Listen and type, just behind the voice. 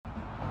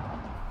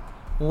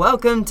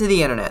Welcome to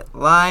the Internet,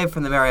 live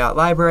from the Marriott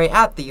Library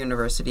at the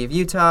University of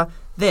Utah.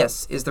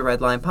 This is the Red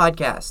Line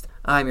Podcast.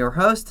 I'm your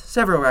host,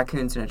 several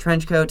raccoons in a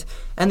trench coat,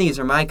 and these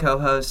are my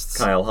co-hosts,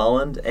 Kyle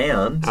Holland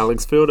and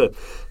Alex Fielder.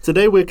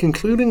 Today we're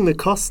concluding the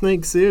Cost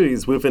Snake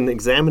series with an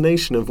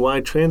examination of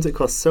why transit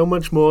costs so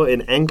much more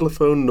in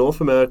Anglophone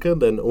North America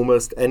than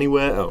almost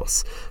anywhere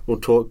else. We'll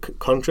talk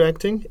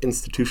contracting,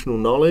 institutional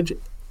knowledge,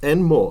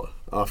 and more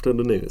after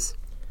the news.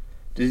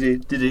 That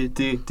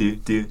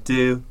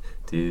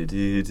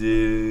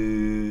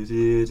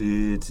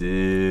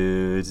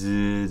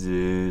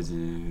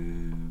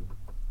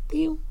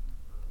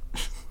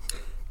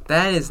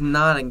is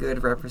not a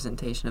good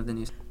representation of the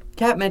news.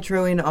 Cap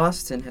Metro in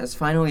Austin has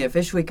finally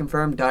officially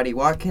confirmed Dottie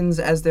Watkins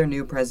as their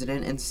new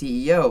president and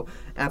CEO,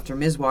 after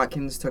Ms.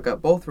 Watkins took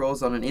up both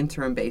roles on an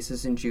interim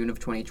basis in June of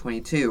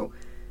 2022.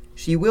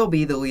 She will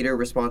be the leader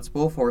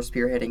responsible for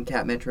spearheading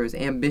Cap Metro's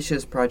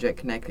ambitious Project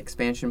Connect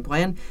expansion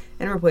plan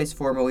and replace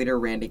former leader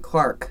Randy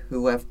Clark,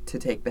 who left to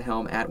take the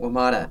helm at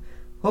WMATA.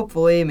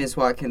 Hopefully, Ms.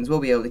 Watkins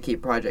will be able to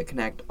keep Project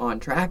Connect on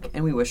track,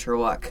 and we wish her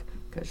luck,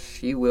 because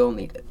she will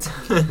need it.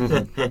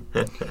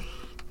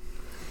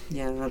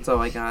 Yeah, that's all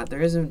I got.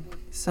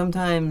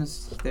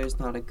 Sometimes there's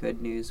not a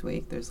good news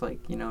week. There's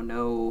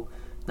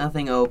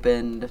nothing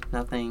opened,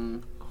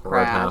 nothing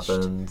crashed. What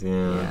happened,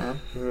 yeah.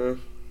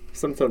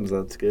 Sometimes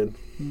that's good.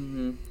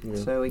 Mm-hmm. Yeah.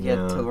 So we get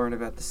to learn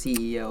about the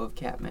CEO of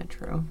Cap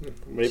Metro.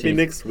 Maybe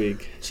next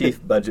week. Chief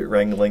Budget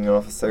Wrangling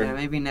Officer. Yeah,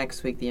 maybe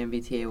next week the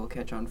MBTA will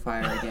catch on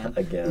fire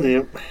again.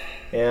 Yep.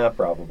 Yeah,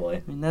 probably.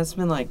 I mean, that's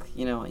been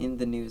in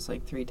the news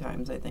 3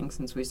 times, I think,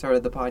 since we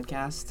started the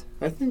podcast.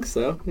 I think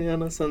so. Yeah,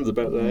 that sounds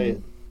about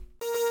right.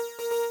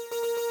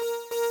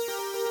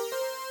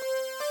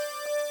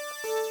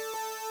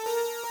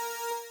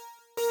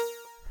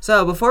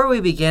 So, before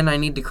we begin, I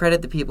need to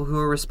credit the people who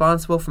are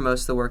responsible for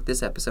most of the work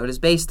this episode is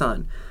based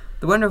on.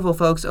 The wonderful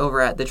folks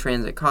over at the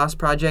Transit Cost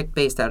Project,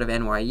 based out of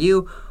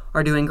NYU,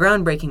 are doing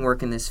groundbreaking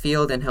work in this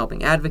field and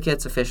helping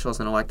advocates, officials,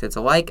 and electeds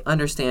alike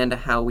understand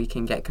how we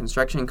can get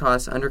construction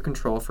costs under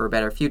control for a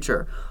better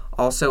future.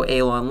 Also,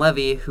 Elon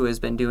Levy, who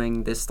has been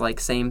doing this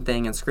same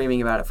thing and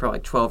screaming about it for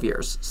 12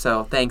 years.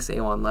 So, thanks,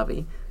 Elon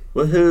Levy.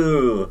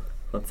 Woohoo!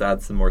 Let's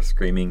add some more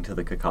screaming to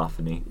the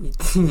cacophony.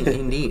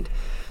 Indeed.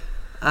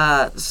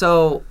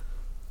 So,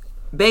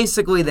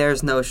 basically,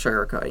 there's no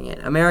sugarcoating it.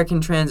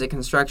 American transit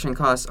construction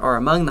costs are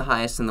among the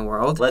highest in the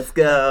world. Let's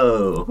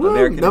go! Woo,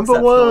 American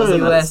number one!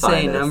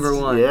 USA number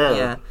one.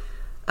 Yeah.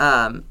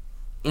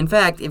 In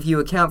fact, if you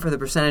account for the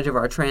percentage of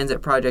our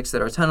transit projects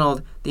that are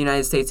tunneled, the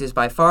United States is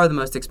by far the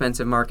most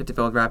expensive market to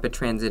build rapid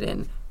transit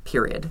in,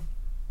 period.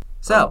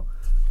 So,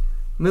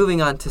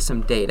 moving on to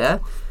some data.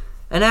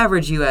 An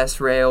average U.S.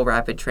 rail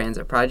rapid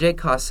transit project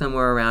costs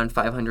somewhere around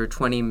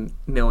 $520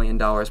 million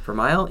per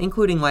mile,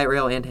 including light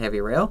rail and heavy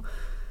rail.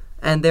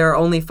 And there are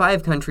only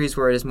 5 countries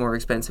where it is more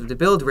expensive to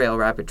build rail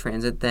rapid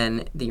transit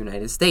than the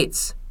United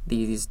States.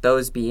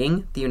 Those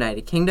being the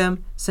United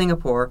Kingdom,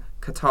 Singapore,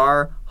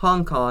 Qatar,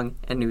 Hong Kong,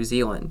 and New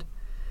Zealand.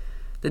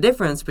 The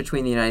difference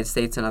between the United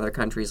States and other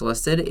countries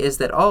listed is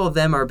that all of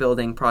them are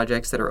building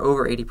projects that are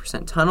over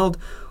 80% tunneled,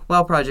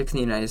 while projects in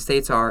the United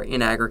States are,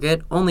 in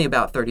aggregate, only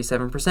about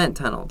 37%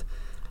 tunneled.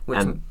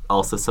 And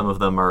also some of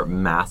them are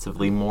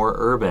massively more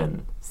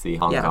urban. See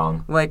Hong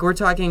Kong. We're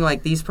talking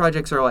these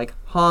projects are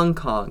Hong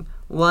Kong,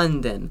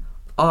 London,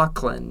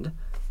 Auckland,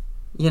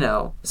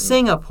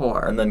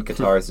 Singapore. And then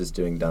Qatar is just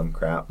doing dumb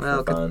crap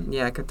for fun.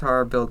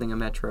 Qatar building a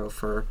metro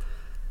for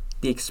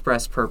the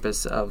express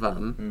purpose of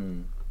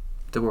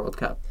the World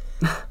Cup.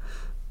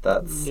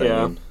 That's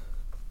sane.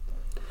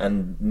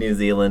 And New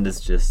Zealand is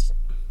just...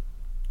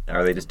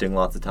 Are they just doing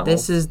lots of tunnels?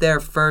 This is their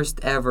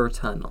first ever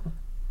tunnel.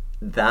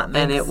 That makes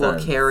sense. And it will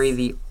carry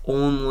the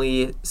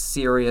only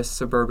serious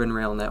suburban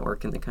rail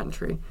network in the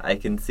country. I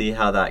can see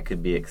how that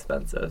could be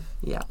expensive.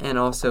 Yeah, and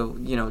also,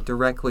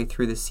 directly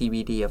through the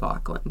CBD of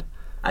Auckland.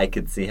 I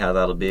could see how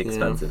that'll be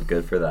expensive. Yeah.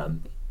 Good for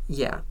them.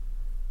 Yeah.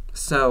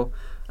 So,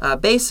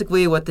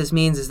 basically what this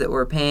means is that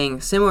we're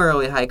paying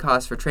similarly high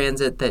costs for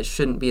transit that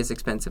shouldn't be as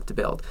expensive to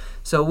build.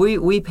 So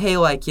we pay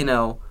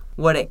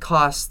what it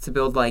costs to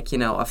build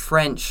a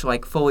French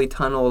fully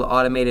tunneled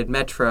automated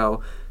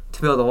metro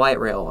to build a light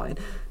rail line.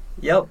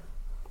 Yep.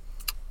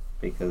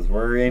 Because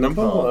we're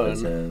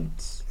incompetent. Number one.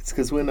 It's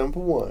because we're number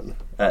one.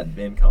 At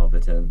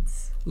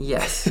incompetence.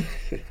 Yes.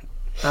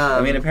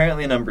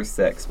 Apparently number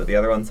 6, but the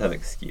other ones have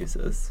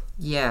excuses.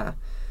 Yeah.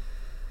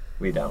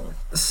 We don't.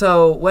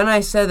 So, when I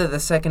said that the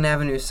 2nd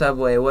Avenue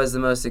subway was the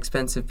most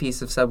expensive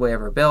piece of subway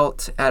ever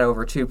built, at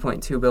over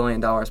 $2.2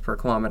 billion per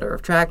kilometer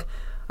of track,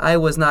 I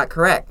was not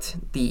correct.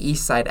 The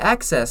East Side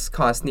Access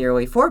cost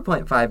nearly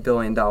 $4.5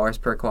 billion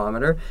per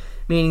kilometer,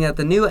 meaning that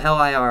the new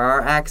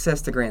LIRR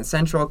access to Grand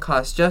Central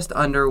costs just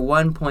under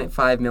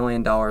 $1.5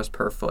 million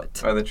per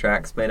foot. Are the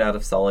tracks made out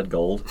of solid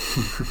gold?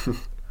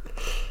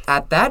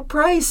 At that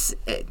price,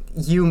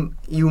 you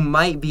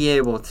might be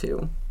able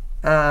to.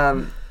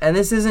 And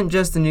this isn't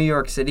just a New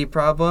York City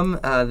problem.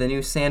 The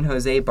new San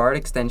Jose BART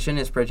extension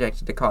is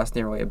projected to cost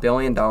nearly $1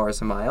 billion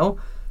a mile.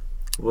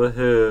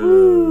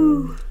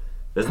 Woohoo!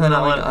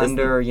 tunneling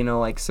under,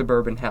 like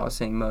suburban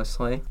housing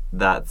mostly.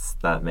 That's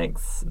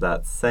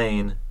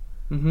sane.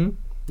 Mm-hmm.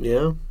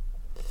 Yeah.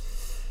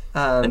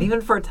 And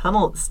even for a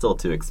tunnel, it's still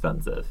too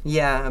expensive.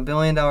 Yeah, $1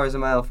 billion a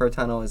mile for a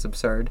tunnel is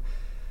absurd.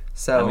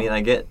 So I mean,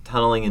 I get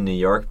tunneling in New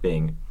York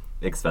being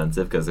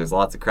expensive because there's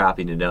lots of crap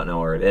and you don't know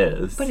where it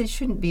is. But it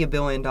shouldn't be $1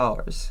 billion.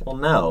 Well,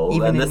 no.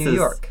 Even and in this New is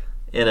York.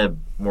 In a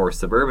more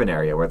suburban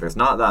area where there's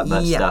not that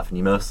much stuff and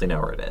you mostly know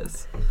where it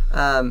is.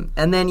 And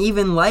then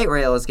even light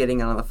rail is getting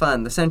in on the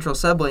fun. The Central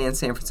Subway in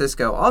San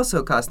Francisco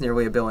also cost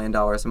nearly $1 billion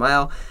a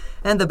mile,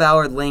 and the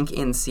Ballard Link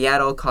in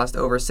Seattle cost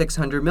over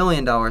 $600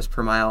 million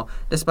per mile,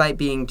 despite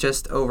being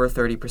just over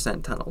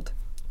 30% tunneled.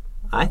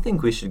 I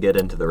think we should get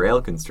into the rail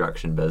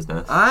construction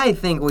business. I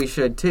think we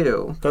should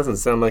too. Doesn't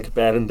sound like a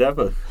bad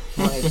endeavor.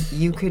 Like,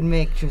 you could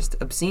make just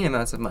obscene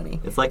amounts of money.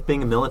 It's like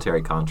being a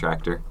military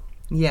contractor.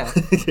 Yeah.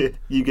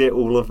 You get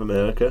all of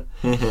America.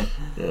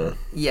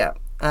 Yeah.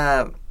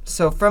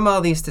 So from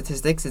all these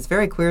statistics, it's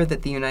very clear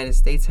that the United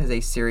States has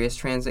a serious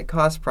transit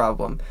cost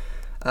problem.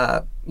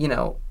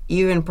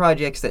 Even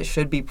projects that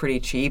should be pretty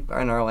cheap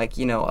and are like,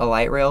 a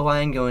light rail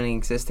line going an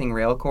existing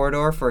rail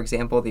corridor, for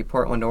example, the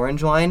Portland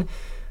Orange Line,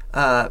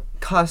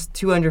 cost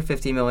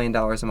 $250 million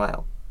a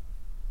mile.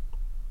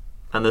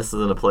 And this is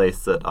in a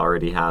place that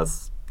already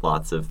has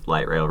lots of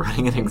light rail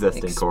running in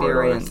existing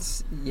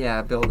corridors.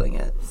 Yeah, building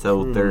it.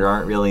 So there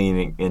aren't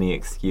really any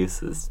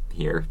excuses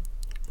here.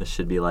 This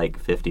should be like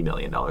 $50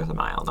 million a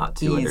mile, not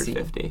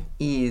 $250.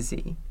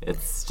 Easy.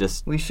 It's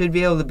just... We should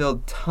be able to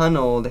build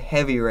tunneled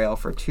heavy rail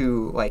for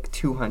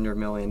 $200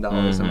 million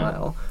a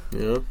mile.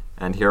 Yeah.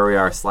 And here we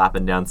are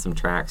slapping down some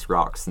tracks,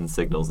 rocks, and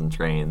signals and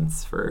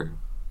trains for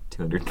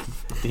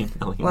 $250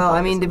 million. Well,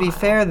 I mean, to be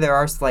fair, there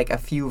are like a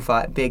few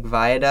big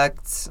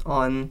viaducts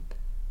on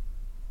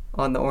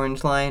the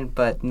Orange Line,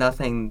 but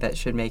nothing that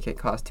should make it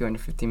cost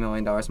 $250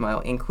 million a mile,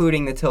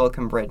 including the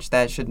Tilikum Bridge.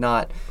 That should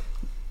not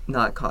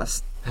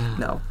cost,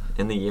 no.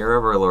 In the year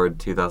of our Lord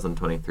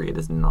 2023, it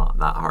is not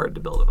that hard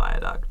to build a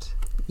viaduct.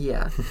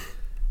 Yeah,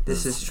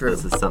 this is true.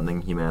 This is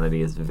something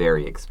humanity is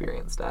very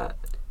experienced at.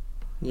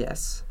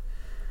 Yes.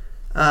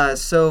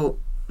 So,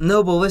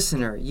 noble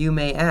listener, you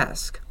may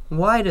ask,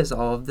 why does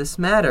all of this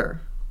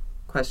matter? ?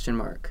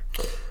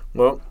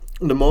 Well,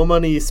 the more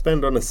money you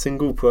spend on a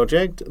single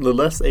project, the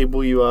less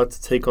able you are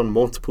to take on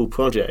multiple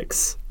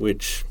projects,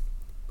 which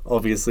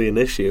obviously an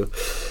issue.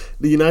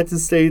 The United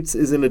States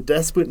is in a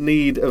desperate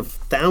need of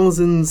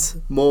thousands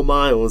more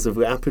miles of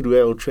rapid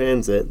rail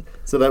transit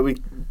so that we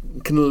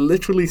can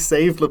literally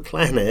save the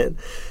planet,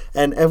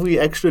 and every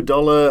extra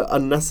dollar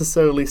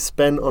unnecessarily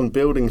spent on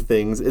building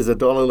things is a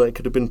dollar that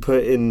could have been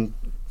put in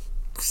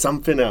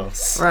something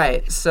else.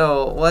 Right.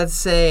 So let's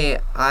say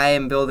I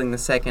am building the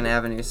 2nd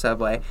Avenue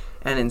subway,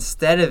 and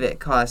instead of it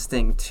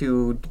costing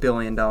 $2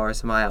 billion a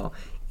mile,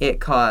 it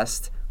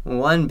cost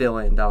 $1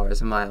 billion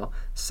a mile.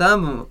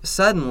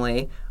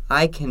 Suddenly,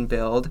 I can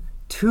build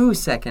 2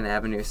 2nd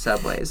Avenue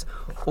subways,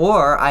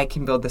 or I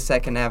can build the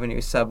 2nd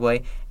Avenue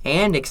subway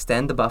and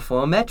extend the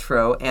Buffalo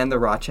Metro and the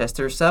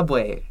Rochester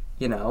subway.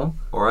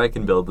 Or I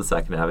can build the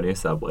 2nd Avenue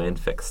subway and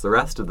fix the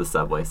rest of the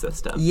subway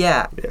system.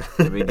 Yeah.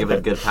 Maybe give it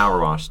a good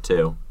power wash,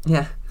 too.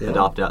 Yeah.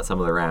 Adopt out some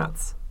of the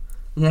rats.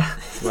 Yeah.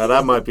 Well,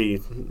 that might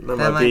be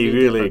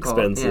really difficult.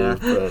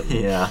 expensive. Yeah. But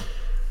Yeah.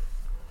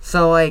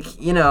 So,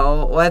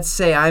 let's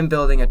say I'm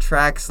building a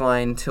TRAX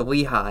line to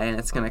Lehigh, and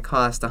it's going to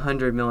cost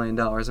 $100 million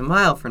a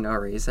mile for no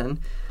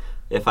reason.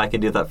 If I can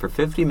do that for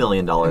 $50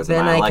 million a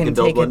Then mile, I can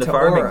build take one it to to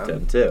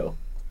Farmington, too.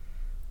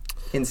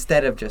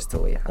 Instead of just to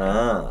Lehigh.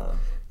 Ah.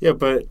 yeah,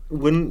 but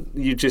wouldn't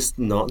you just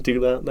not do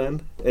that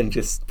then? And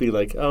just be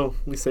like, oh,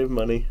 we saved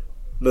money.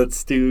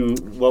 Let's do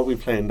what we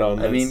planned on.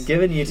 I mean,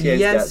 given UTA's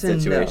Yes debt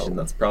and situation,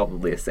 no. that's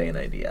probably a sane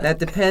idea. That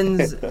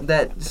depends.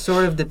 That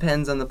sort of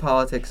depends on the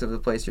politics of the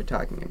place you're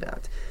talking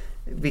about.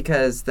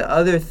 Because the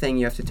other thing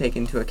you have to take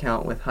into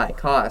account with high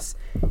costs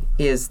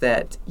is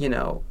that,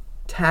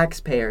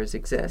 taxpayers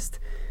exist.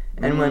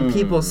 And when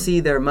people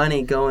see their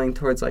money going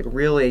towards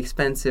really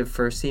expensive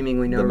for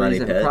seemingly no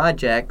reason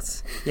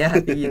projects,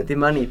 the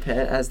money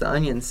pit, as the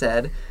Onion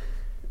said,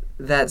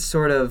 that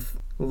sort of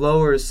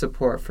lowers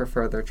support for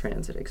further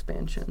transit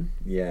expansion.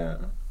 Yeah.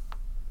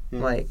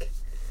 Like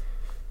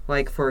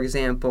for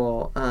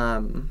example,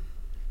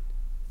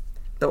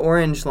 the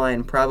Orange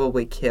Line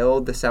probably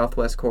killed the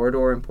Southwest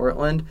Corridor in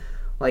Portland,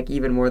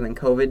 even more than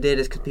COVID did,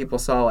 is because people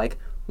saw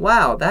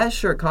wow, that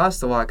sure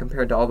cost a lot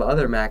compared to all the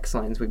other MAX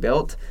lines we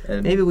built.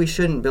 And maybe we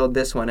shouldn't build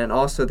this one, and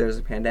also there's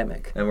a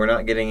pandemic. And we're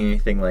not getting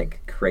anything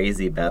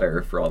crazy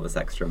better for all this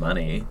extra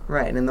money.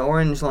 Right, and the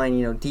Orange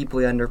Line,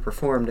 deeply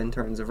underperformed in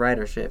terms of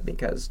ridership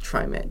because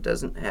TriMet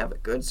doesn't have a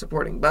good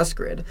supporting bus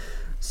grid.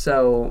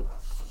 So,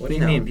 what do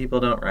you mean?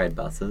 People don't ride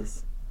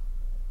buses?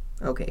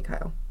 Okay,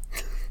 Kyle.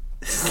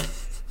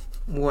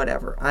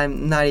 Whatever.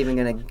 I'm not even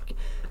going to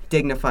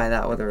dignify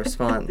that with a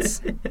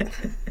response.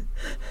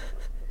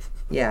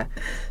 Yeah.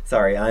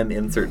 Sorry, I'm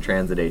insert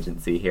transit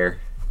agency here.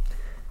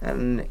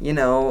 And,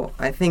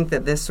 I think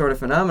that this sort of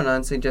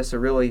phenomenon suggests a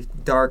really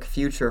dark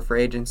future for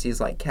agencies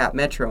like Cap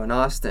Metro in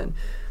Austin,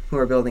 who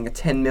are building a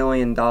 $10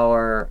 million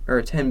or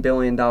 $10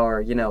 billion,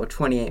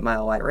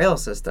 28-mile light rail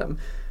system.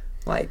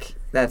 Like,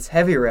 that's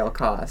heavy rail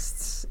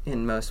costs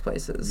in most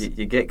places.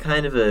 You get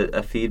kind of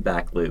a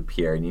feedback loop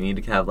here, and you need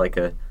to have like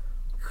a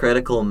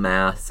critical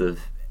mass of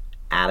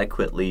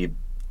adequately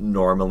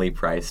normally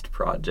priced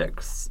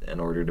projects in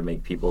order to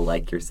make people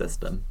like your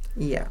system.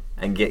 Yeah.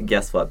 And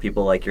guess what?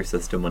 People like your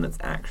system when it's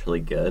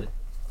actually good.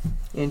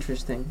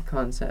 Interesting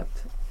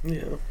concept.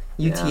 Yeah.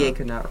 UTA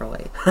could not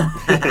relate.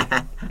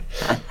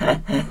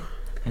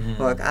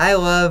 Look, I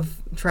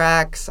love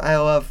Trax, I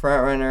love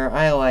Frontrunner,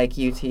 I like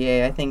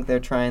UTA, I think they're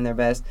trying their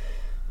best.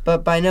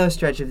 But by no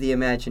stretch of the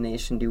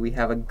imagination do we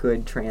have a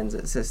good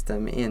transit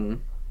system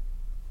in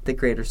the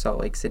greater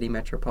Salt Lake City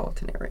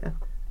metropolitan area.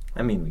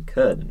 I mean, we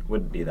could. It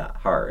wouldn't be that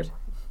hard.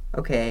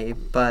 Okay,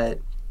 but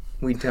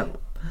we don't.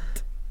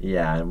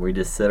 Yeah, and we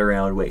just sit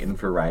around waiting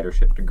for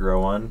ridership to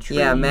grow on trees.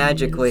 Yeah,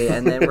 magically,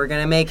 and then we're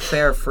going to make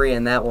fare free,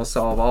 and that will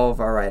solve all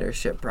of our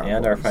ridership problems.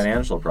 And our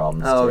financial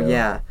problems, Oh, too.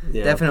 yeah.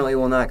 Definitely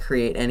will not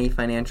create any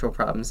financial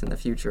problems in the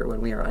future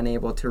when we are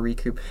unable to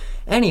recoup.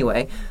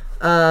 Anyway,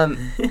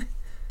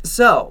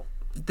 so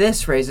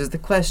this raises the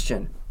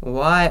question,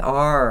 why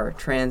are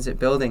transit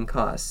building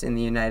costs in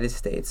the United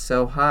States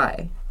so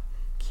high?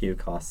 Cue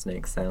cost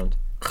snake sound.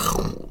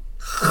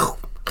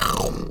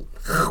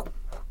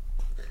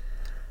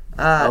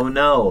 Oh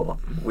no,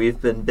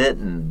 we've been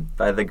bitten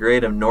by the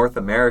great North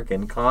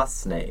American cost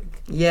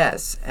snake.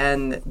 Yes,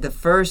 and the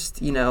first,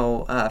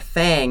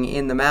 fang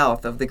in the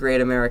mouth of the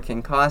great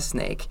American cost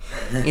snake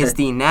is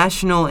the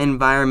National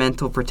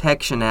Environmental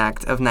Protection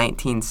Act of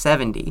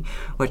 1970,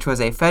 which was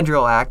a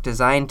federal act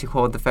designed to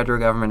hold the federal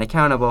government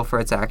accountable for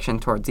its action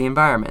towards the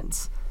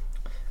environment.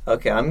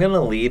 Okay, I'm going to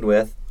lead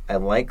with, I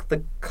like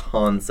the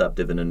concept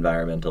of an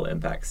environmental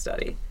impact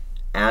study.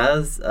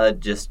 As a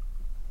just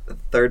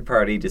third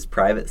party, just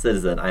private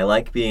citizen, I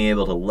like being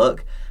able to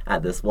look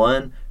at this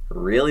one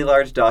really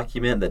large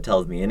document that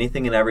tells me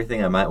anything and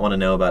everything I might want to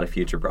know about a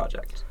future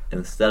project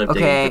instead of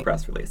digging through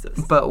press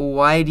releases. But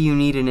why do you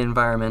need an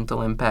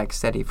environmental impact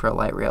study for a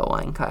light rail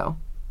line, Kyle?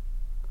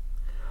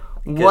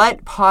 Because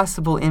what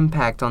possible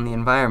impact on the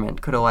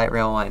environment could a light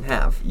rail line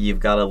have? You've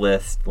got a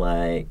list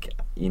like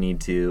you need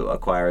to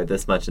acquire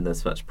this much and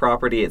this much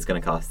property. It's going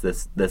to cost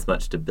this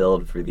much to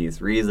build for these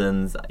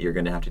reasons. You're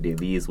going to have to do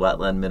these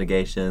wetland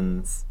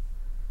mitigations.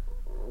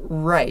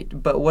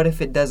 Right, but what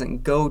if it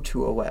doesn't go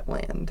to a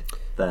wetland?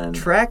 Then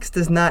Trax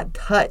does not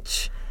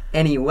touch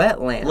any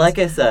wetlands. Like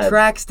I said,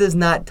 Trax does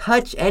not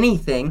touch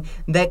anything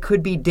that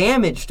could be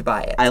damaged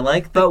by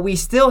it. But we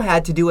still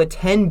had to do a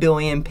 10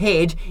 billion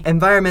page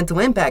environmental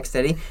impact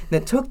study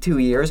that took 2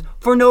 years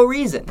for no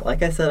reason.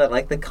 Like I said, I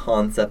like the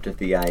concept of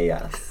the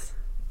EIS.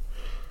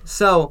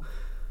 So,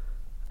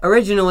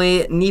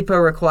 originally, NEPA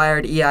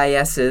required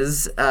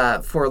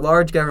EISs for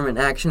large government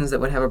actions that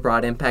would have a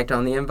broad impact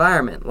on the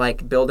environment,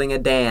 like building a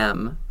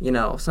dam,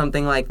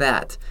 something like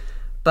that.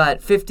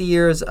 But 50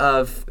 years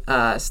of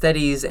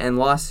studies and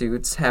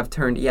lawsuits have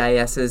turned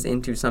EISs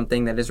into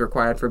something that is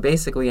required for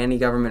basically any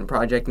government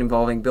project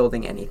involving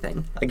building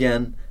anything.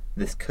 Again,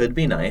 this could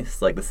be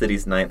nice, like the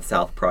city's 9th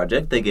South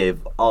project. They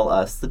gave all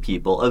us, the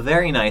people, a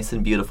very nice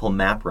and beautiful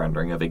map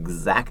rendering of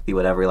exactly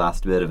what every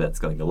last bit of it's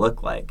going to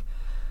look like.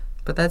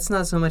 But that's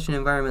not so much an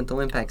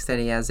environmental impact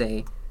study as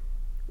a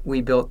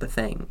we built the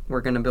thing,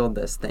 we're going to build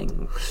this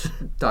thing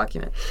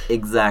document.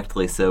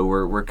 Exactly. So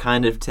we're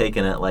kind of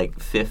taking it like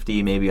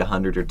 50, maybe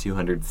 100 or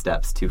 200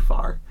 steps too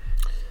far.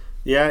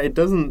 Yeah, it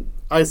doesn't...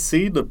 I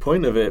see the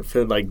point of it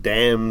for like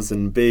dams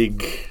and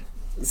big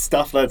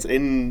stuff that's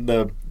in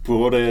the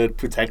broader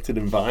protected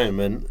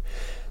environment,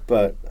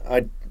 but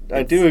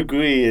I do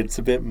agree it's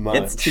a bit much.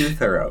 It's too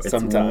thorough.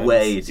 Sometimes. It's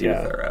way too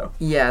thorough.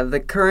 Yeah, the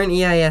current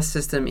EIS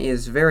system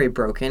is very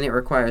broken. It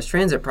requires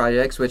transit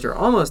projects, which are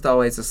almost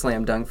always a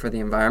slam dunk for the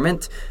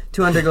environment,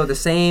 to undergo the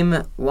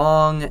same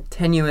long,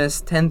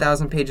 tenuous,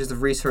 10,000 pages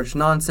of research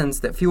nonsense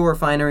that fuel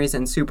refineries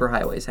and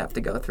superhighways have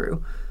to go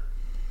through.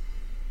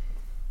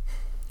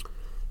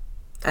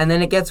 And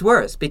then it gets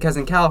worse, because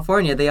in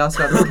California, they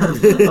also have... Of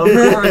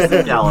course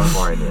in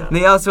California.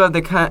 They also have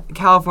the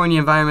California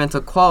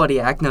Environmental Quality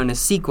Act, known as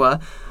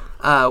CEQA,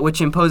 which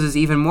imposes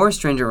even more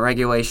stringent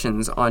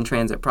regulations on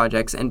transit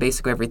projects and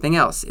basically everything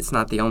else. It's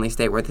not the only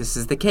state where this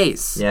is the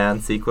case. Yeah,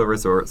 and CEQA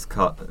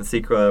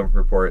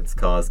reports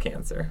cause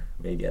cancer.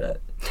 We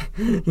get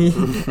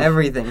it.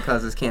 Everything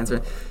causes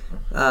cancer.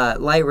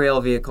 Light rail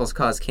vehicles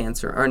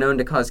are known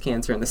to cause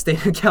cancer in the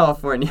state of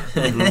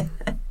California.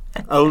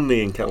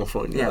 Only in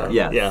California. Yeah. Though.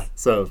 Yes. Yeah.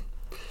 So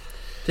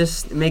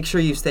just make sure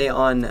you stay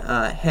on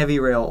heavy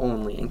rail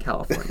only in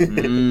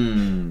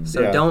California.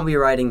 So don't be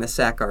riding the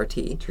SAC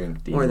RT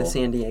or the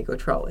San Diego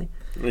trolley.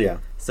 Yeah.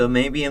 So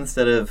maybe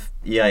instead of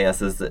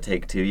EISs that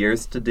take 2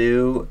 years to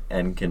do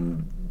and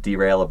can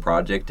derail a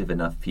project if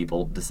enough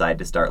people decide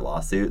to start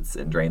lawsuits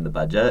and drain the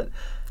budget,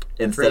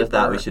 instead of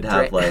that we should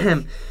have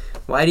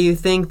Why do you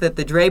think that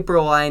the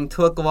Draper line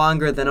took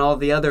longer than all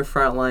the other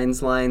front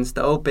lines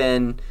to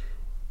open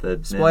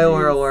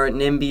Spoiler NIMBYs. alert,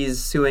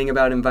 NIMBY's suing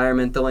about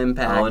environmental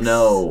impacts. Oh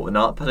no,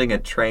 not putting a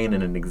train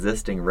in an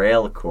existing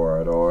rail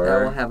corridor.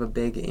 That will have a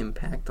big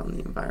impact on the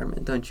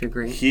environment, don't you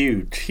agree?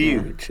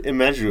 Huge,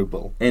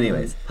 immeasurable.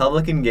 Anyways,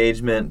 public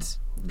engagement,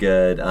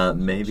 good.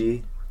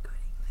 Maybe.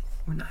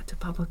 We're not to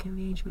public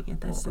engagement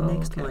yet, that's the Oh,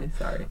 next okay, one.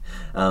 Sorry.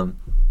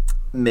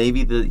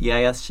 Maybe the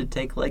EIS should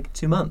take like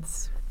 2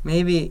 months.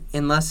 Maybe,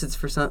 unless it's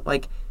for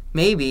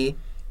maybe,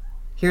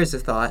 here's a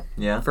thought,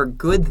 Yeah. for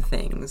good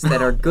things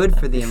that are good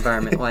for the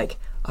environment, like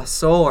a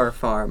solar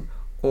farm,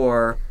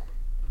 or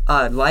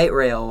a light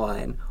rail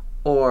line,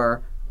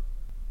 or,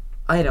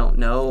 I don't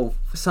know,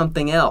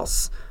 something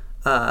else.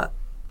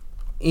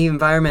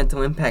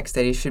 Environmental impact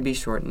studies should be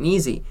short and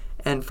easy.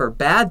 And for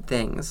bad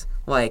things,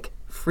 like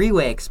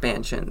freeway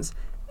expansions,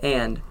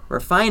 and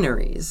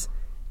refineries,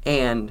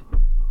 and,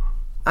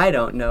 I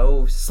don't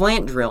know,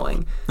 slant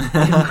drilling,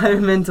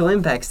 environmental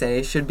impact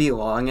studies should be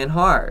long and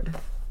hard.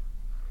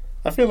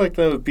 I feel like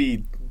that would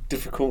be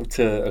difficult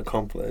to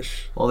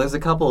accomplish. Well, there's a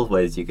couple of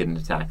ways you can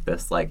attack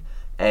this. Like,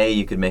 A,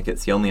 you could make it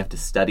so you only have to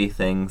study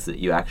things that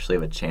you actually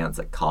have a chance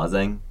at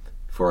causing.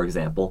 For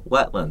example,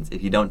 wetlands.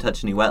 If you don't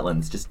touch any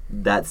wetlands, just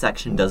that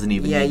section doesn't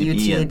even need to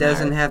be in UTA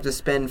doesn't there. have to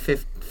spend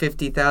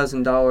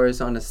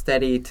 $50,000 on a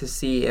study to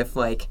see if,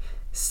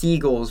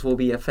 seagulls will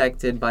be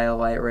affected by a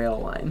light rail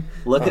line.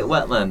 Look at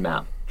wetland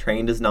map.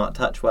 Train does not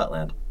touch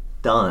wetland.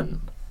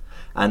 Done.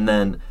 And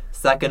then,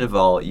 second of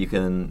all, you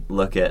can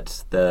look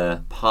at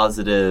the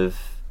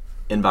positive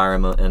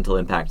environmental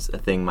impacts a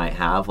thing might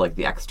have, like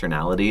the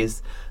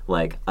externalities.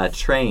 Like a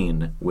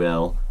train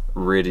will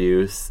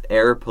reduce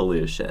air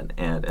pollution,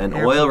 and an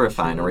Air oil pollution,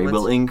 refinery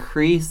will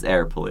increase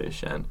air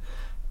pollution.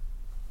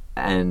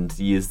 And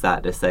use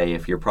that to say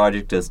if your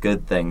project does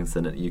good things,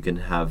 then you can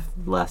have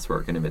less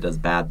work, and if it does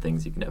bad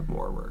things, you can have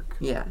more work.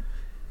 Yeah.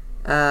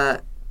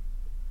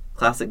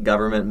 Classic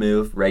government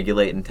move: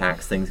 regulate and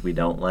tax things we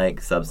don't like,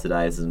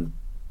 subsidize and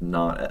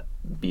not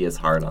be as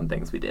hard on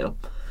things we do.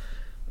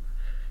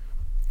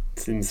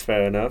 Seems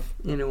fair enough.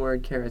 In a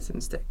word, carrots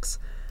and sticks.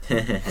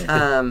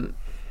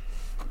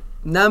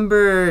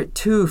 Number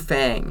 2,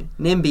 Fang,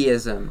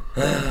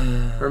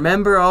 NIMBYism.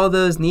 Remember all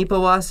those NEPA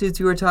lawsuits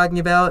you were talking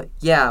about?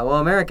 Yeah, well,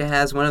 America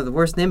has one of the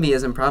worst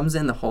NIMBYism problems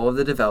in the whole of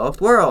the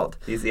developed world.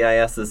 These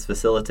EISs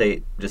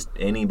facilitate just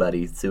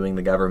anybody suing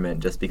the government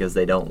just because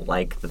they don't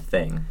like the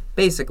thing.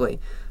 Basically.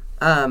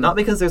 Not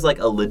because there's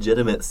a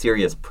legitimate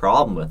serious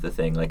problem with the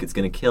thing, like it's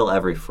going to kill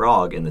every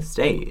frog in the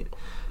state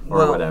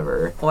or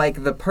whatever.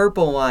 Like the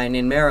Purple Line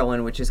in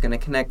Maryland, which is going to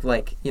connect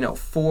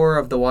 4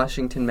 of the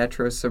Washington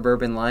Metro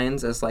suburban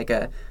lines as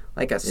a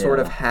sort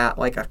of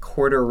a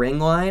quarter ring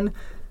line,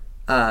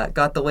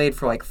 got delayed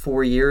for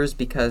 4 years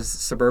because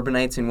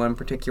suburbanites in one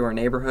particular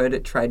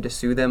neighborhood tried to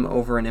sue them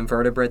over an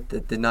invertebrate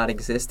that did not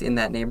exist in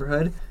that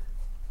neighborhood.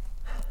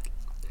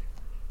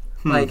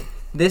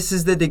 This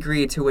is the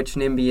degree to which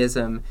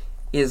NIMBYism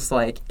is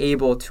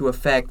able to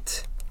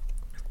affect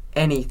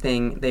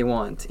anything they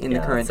want in the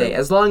current day,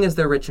 as long as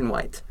they're rich and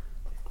white.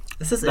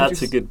 That's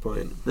a good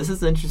point. This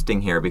is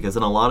interesting here because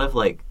in a lot of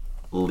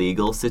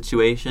legal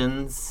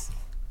situations,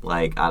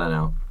 I don't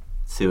know,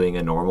 suing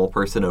a normal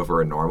person over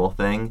a normal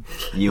thing,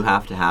 you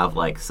have to have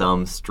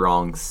some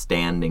strong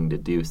standing to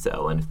do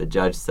so. And if the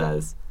judge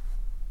says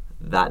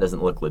that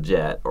doesn't look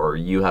legit or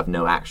you have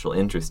no actual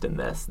interest in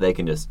this, they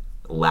can just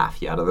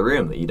laugh you out of the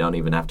room, that you don't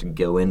even have to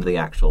go into the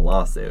actual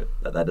lawsuit.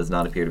 That does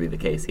not appear to be the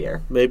case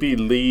here. Maybe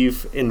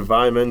leave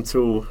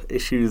environmental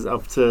issues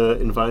up to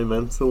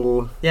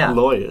environmental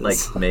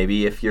lawyers.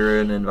 Maybe if you're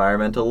an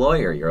environmental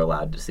lawyer, you're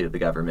allowed to sue the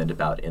government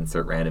about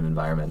insert random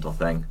environmental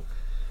thing.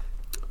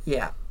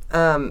 Yeah.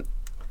 And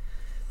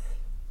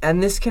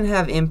this can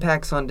have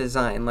impacts on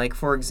design.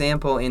 For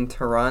example, in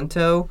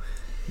Toronto,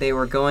 they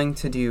were going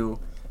to do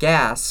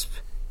GASP,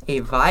 a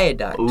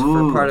viaduct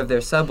for part of their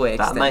subway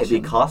extension. That might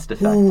be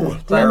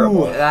cost-effective.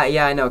 Terrible.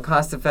 Yeah, I know,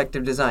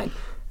 cost-effective design.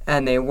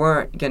 And they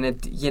weren't going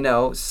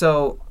to,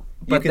 so...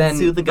 You can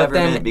sue the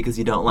government because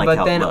you don't like how it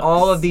looks. But then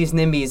all of these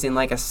NIMBYs in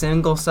a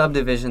single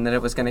subdivision that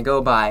it was going to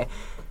go by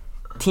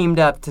teamed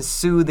up to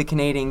sue the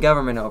Canadian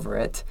government over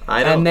it.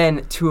 And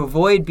then to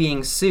avoid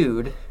being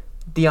sued,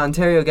 the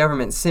Ontario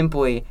government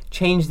simply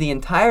changed the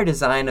entire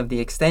design of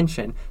the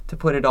extension to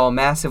put it all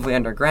massively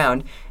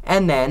underground,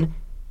 and then...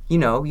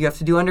 you have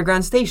to do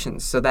underground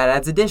stations, so that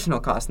adds additional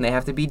costs, and they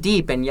have to be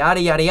deep, and yada,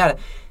 yada, yada.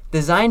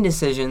 Design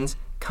decisions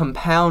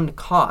compound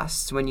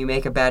costs when you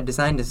make a bad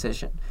design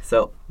decision.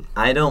 So,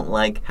 I don't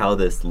like how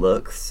this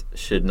looks,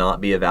 should not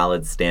be a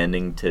valid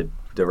standing to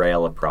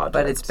derail a project.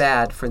 But it's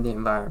bad for the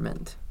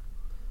environment.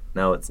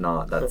 No, it's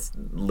not. That's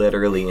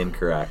literally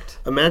incorrect.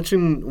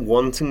 Imagine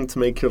wanting to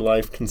make your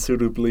life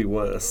considerably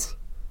worse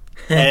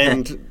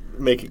and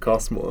make it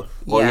cost more.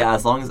 Well, yeah,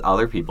 as long as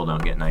other people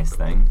don't get nice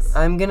things.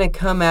 I'm going to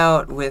come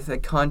out with a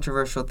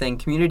controversial thing.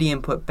 Community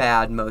input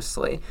bad,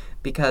 mostly,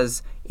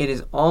 because it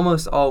is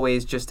almost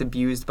always just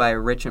abused by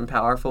rich and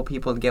powerful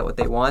people to get what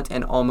they want,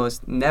 and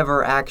almost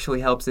never actually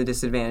helps the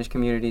disadvantaged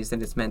communities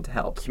that it's meant to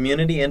help.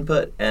 Community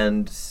input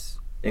and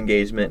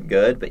engagement,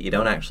 good, but you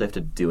don't actually have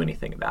to do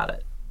anything about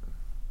it.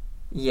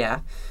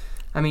 Yeah.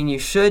 I mean, you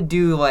should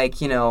do, like,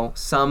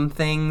 some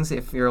things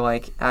if you're,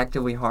 like,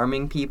 actively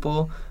harming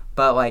people.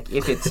 But, like,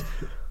 if it's,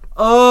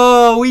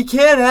 oh, we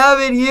can't have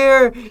it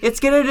here. It's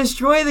going to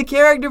destroy the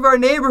character of our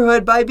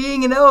neighborhood by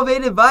being an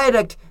elevated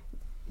viaduct.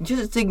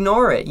 Just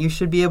ignore it. You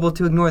should be able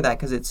to ignore that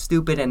because it's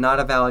stupid and not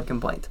a valid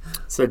complaint.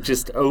 So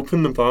just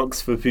open the box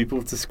for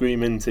people to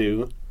scream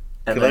into.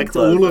 And Collect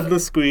then all close of it. the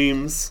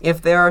screams.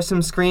 If there are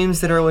some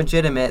screams that are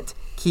legitimate,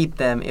 keep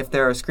them. If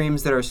there are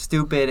screams that are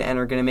stupid and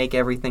are going to make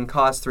everything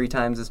cost 3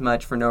 times as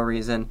much for no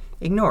reason,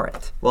 ignore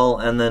it. Well,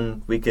 and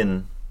then we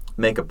can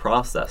make a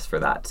process for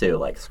that too.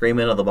 Like scream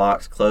into the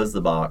box, close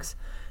the box,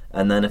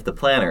 and then if the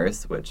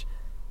planners, which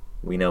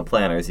we know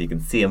planners, you can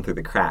see them through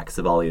the cracks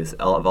of all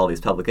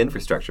these public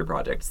infrastructure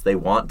projects. They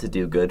want to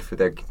do good for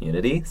their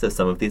community, so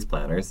some of these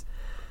planners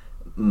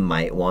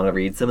might want to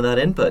read some of that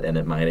input, and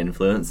it might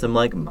influence some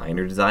like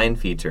minor design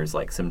features,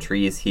 like some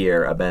trees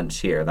here, a bench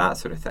here, that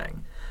sort of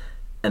thing.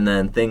 And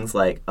then things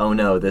like, oh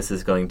no, this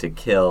is going to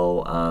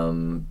kill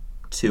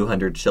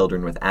 200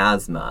 children with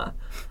asthma.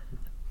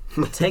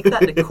 Take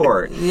that to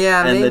court.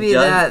 Yeah, and maybe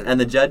and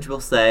the judge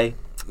will say,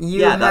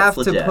 you yeah, have that's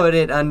to legit. put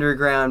it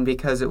underground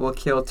because it will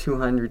kill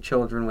 200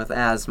 children with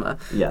asthma.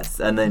 Yes,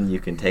 and then you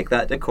can take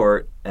that to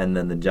court, and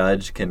then the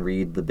judge can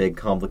read the big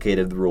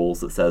complicated rules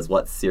that says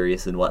what's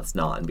serious and what's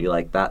not, and be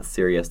like, that's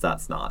serious,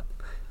 that's not.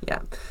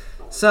 Yeah.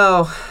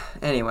 So,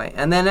 anyway,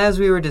 and then as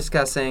we were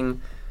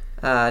discussing,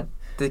 the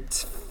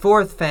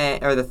fourth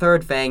fang, or the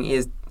third fang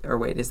is, or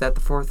wait, is that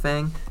the fourth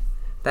fang?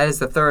 That is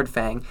the third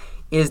fang,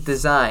 is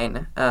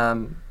design.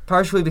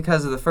 Partially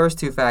because of the first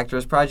 2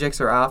 factors, projects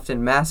are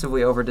often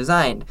massively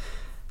over-designed.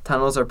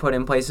 Tunnels are put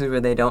in places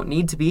where they don't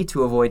need to be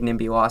to avoid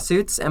NIMBY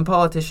lawsuits, and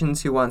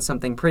politicians who want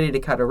something pretty to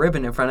cut a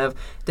ribbon in front of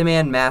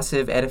demand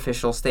massive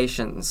edificial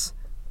stations.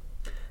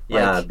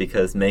 Yeah,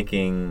 because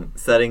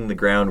setting the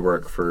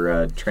groundwork for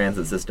a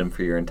transit system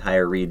for your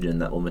entire region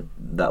that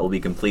will be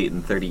complete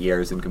in 30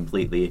 years and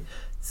completely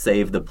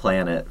save the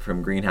planet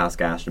from greenhouse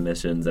gas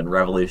emissions and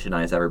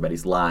revolutionize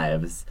everybody's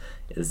lives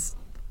is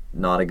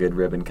not a good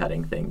ribbon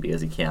cutting thing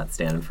because you can't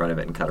stand in front of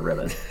it and cut a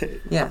ribbon.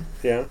 Yeah.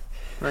 Yeah.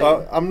 Right.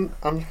 Well,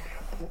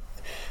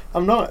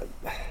 I'm not.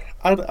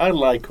 I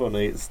like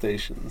ornate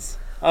stations.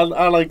 I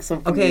like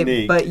something Okay,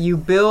 unique. but you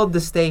build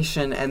the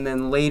station and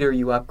then later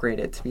you upgrade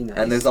it to be nice.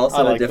 And there's I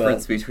also like a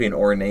difference between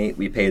ornate,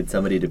 we paid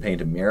somebody to paint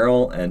a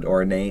mural, and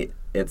ornate,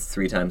 it's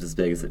 3 times as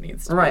big as it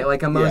needs to Right, be.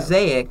 like a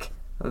mosaic,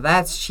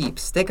 that's cheap.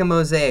 Stick a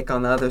mosaic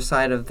on the other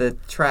side of the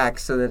track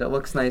so that it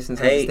looks nice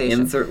inside Hey, the station.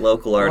 insert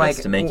local artists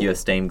Like, to make you a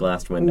stained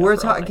glass window. We're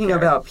for all I talking care.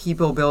 about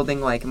people building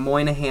like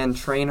Moynihan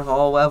train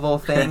hall level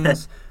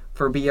things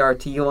for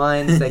BRT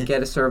lines that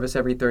get a service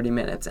every 30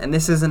 minutes. And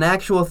this is an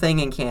actual thing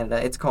in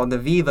Canada. It's called the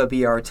Viva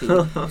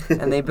BRT.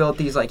 And they built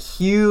these like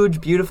huge,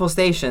 beautiful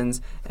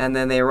stations, and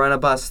then they run a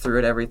bus through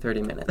it every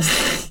 30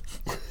 minutes.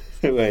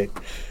 Wait,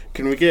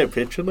 can we get a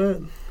picture of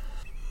that?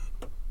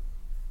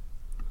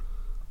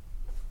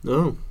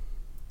 No.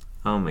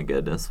 Oh my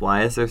goodness,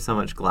 why is there so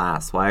much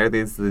glass? Why are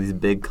these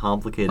big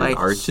complicated Like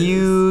arches?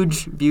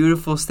 huge,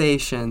 beautiful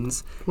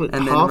stations, What,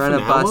 and then half run a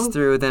an bus hour?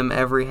 through them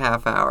every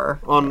half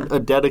hour. On a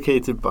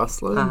dedicated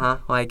bus line? Uh-huh.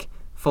 Like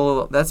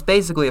full, that's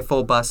basically a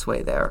full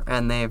busway there.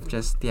 And they've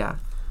just, yeah.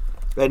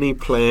 Any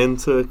plan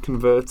to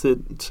convert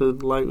it to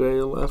light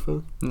rail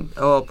ever?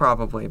 Oh,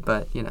 probably,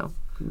 but,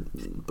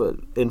 But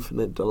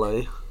infinite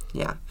delay.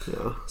 yeah.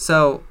 Yeah.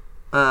 So,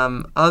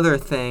 other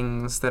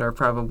things that are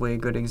probably a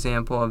good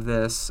example of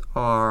this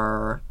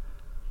are,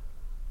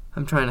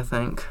 I'm trying to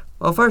think.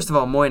 Well, first of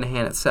all,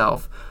 Moynihan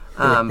itself.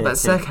 But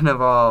second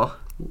of all,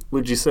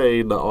 Would you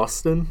say the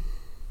Austin?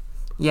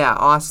 yeah,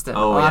 Austin.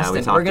 Oh, yeah, we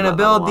Austin. talked We're going to about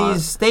that a build lot.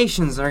 these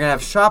stations. They're going to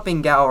have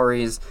shopping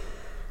galleries.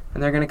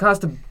 And they're going to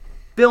cost $1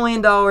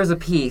 billion a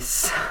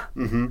piece.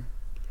 Mm-hmm.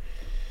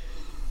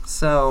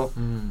 So,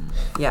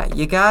 yeah,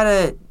 you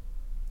gotta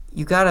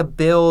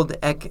build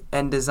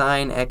and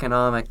design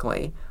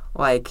economically.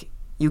 Like,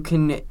 you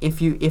can,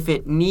 if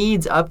it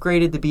needs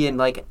upgraded to be in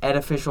like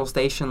edificial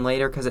station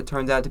later because it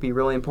turns out to be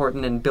really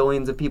important and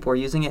billions of people are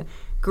using it,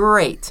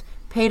 great.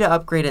 Pay to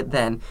upgrade it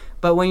then.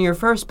 But when you're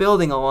first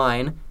building a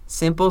line,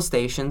 simple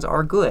stations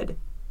are good.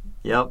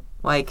 Yep.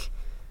 Like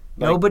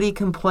nobody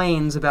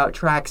complains about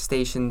track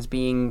stations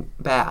being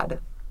bad.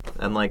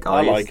 And like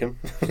I like him.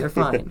 They're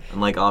fine. And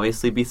like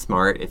obviously be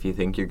smart. If you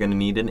think you're going to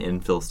need an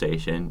infill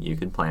station, you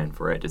can plan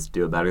for it. Just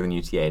do it better than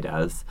UTA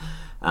does.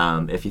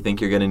 If you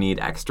think you're going to need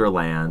extra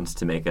land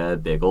to make a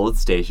big old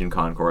station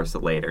concourse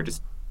later,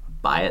 just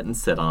buy it and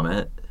sit on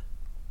it.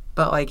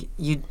 But like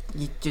you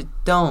just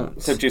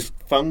don't. So just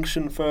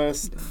function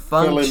first,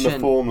 fill in the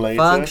form later.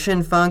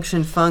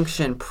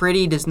 Function.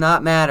 Pretty does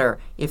not matter.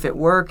 If it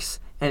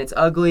works and it's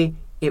ugly,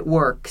 it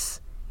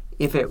works.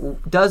 If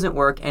it doesn't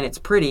work and it's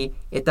pretty,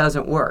 it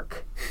doesn't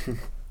work.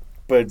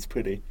 But it's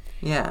pretty.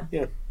 Yeah.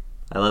 Yeah.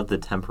 I love the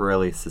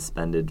temporarily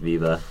suspended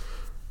Viva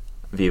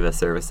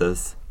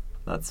services.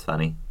 That's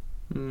funny.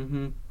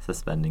 Mm-hmm.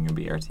 Suspending a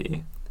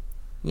BRT.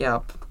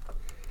 Yep.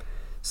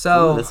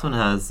 So Ooh, this one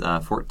has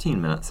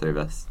 14-minute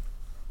service.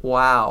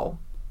 wow.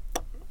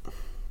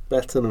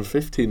 Better than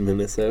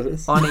 15-minute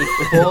service. On a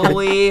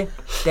fully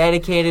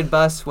dedicated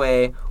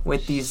busway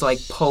with these, like,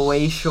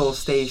 palatial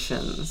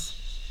stations.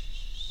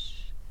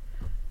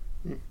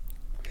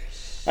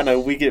 I know,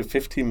 we get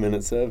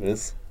 15-minute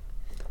service.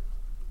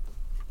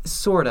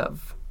 Sort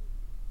of.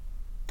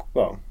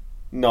 Well,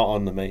 not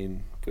on the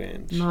main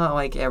branch. Not,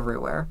 like,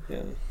 everywhere.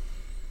 Yeah.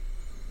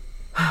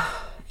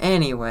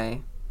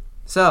 Anyway,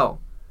 so,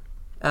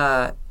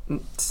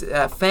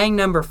 FANG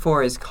number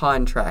 4 is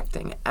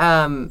contracting.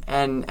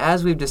 And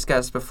as we've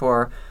discussed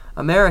before,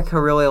 America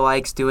really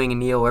likes doing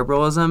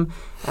neoliberalism,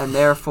 and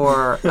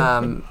therefore,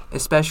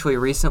 especially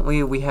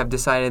recently, we have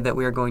decided that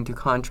we are going to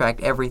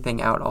contract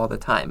everything out all the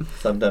time.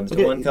 Sometimes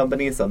to one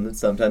company,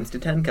 sometimes to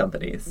 10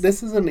 companies.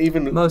 This isn't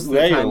even Most of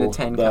the time rail, to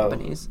 10 though.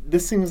 companies.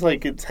 This seems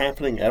like it's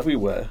happening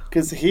everywhere.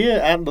 Because here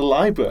at the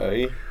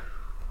library,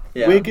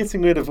 Yeah. we're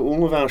getting rid of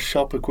all of our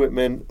shop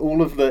equipment,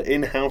 all of the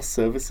in-house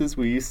services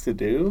we used to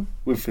do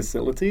with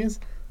facilities,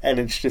 and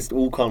it's just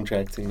all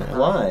contracting now.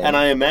 Why? And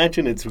I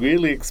imagine it's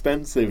really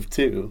expensive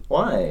too.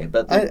 Why?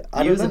 But I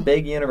don't use a know.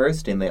 big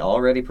university and they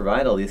already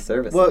provide all these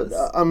services.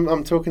 Well,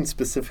 I'm talking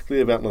specifically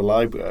about the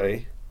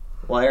library.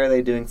 Why are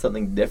they doing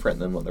something different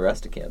than what the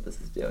rest of campus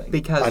is doing? I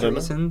Because don't know.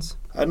 reasons.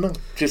 I don't know.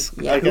 Just,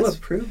 Yeah, I Who guess.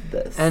 approved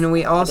this? And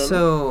we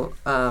also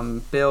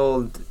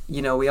build,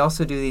 we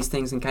also do these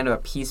things in kind of a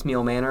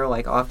piecemeal manner.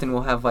 Like, often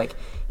we'll have, like,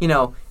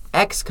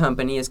 X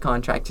company is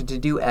contracted to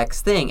do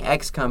X thing.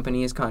 X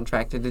company is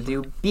contracted to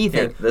do B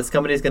Here, thing. this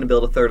company's going to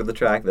build a third of the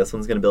track. This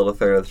one's going to build a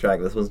third of the track.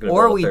 This one's going to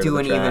Or build a we third do of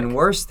an the track. even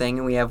worse thing,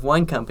 and we have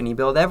one company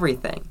build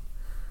everything.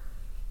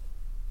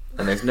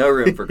 And there's no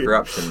room for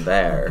corruption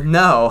there.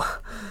 No.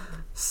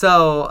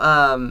 So,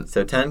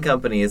 So 10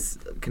 companies,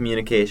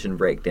 communication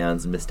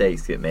breakdowns and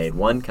mistakes get made.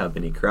 One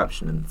company,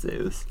 corruption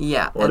ensues.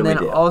 yeah. What And do we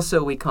then do?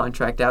 also we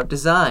contract out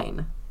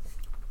design.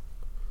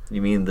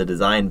 You mean the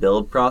design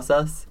build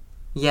process?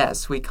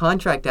 Yes, we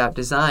contract out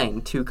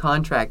design to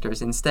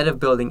contractors instead of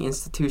building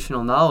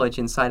institutional knowledge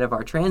inside of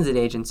our transit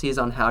agencies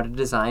on how to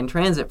design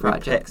transit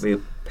projects. We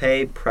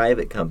pay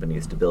private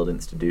companies to build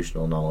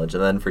institutional knowledge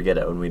and then forget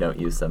it when we don't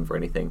use them for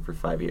anything for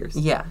 5 years.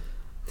 Yeah.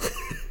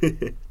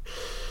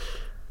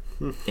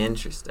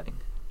 Interesting.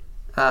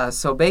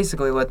 So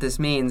basically what this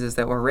means is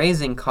that we're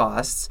raising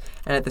costs,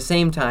 and at the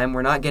same time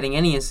we're not getting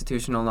any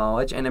institutional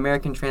knowledge, and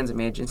American transit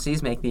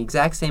agencies make the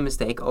exact same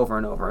mistake over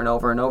and over and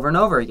over and over and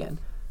over again.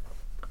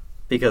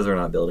 Because we're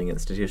not building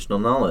institutional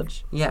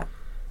knowledge. Yeah.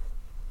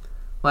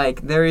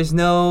 Like, there is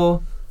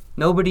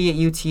nobody at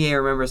UTA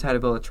remembers how to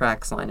build a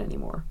tracks line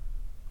anymore.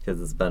 Because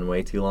it's been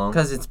way too long.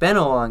 Because it's been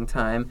a long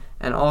time,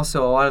 and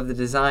also a lot of the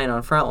design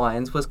on front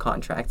lines was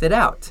contracted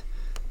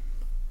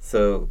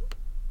So,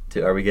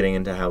 are we getting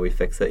into how we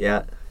fix it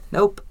yet?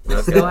 Nope. We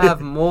Okay. still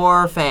have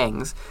more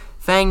FANGs.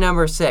 FANG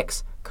number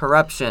 6,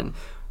 corruption.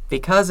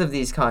 Because of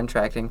these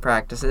contracting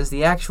practices,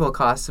 the actual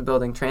costs of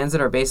building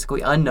transit are basically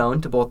unknown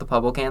to both the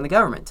public and the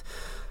government.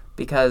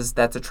 Because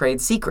that's a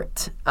trade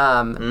secret.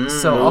 Ooh.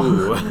 So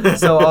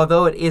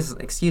although it is,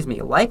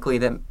 likely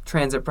that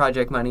transit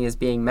project money is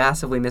being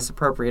massively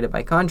misappropriated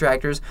by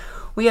contractors,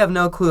 we have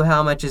no clue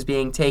how much is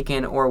being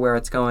taken or where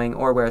it's going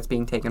or where it's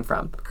being taken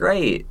from.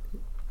 Great.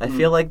 I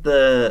feel like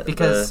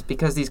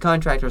Because these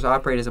contractors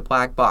operate as a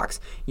black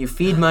box. You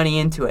feed money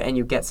into it and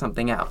you get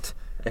something out.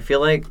 I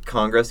feel like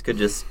Congress could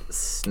just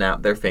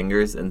snap their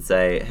fingers and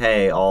say,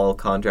 hey, all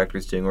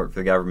contractors doing work for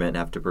the government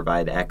have to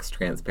provide X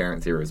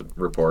transparency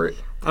report.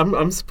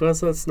 I'm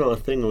surprised that's not a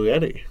thing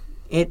already.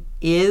 It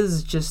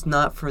is just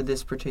not for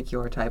this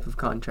particular type of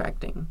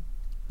contracting.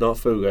 Not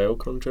for rail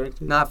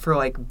contractors? Not for,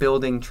 like,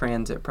 building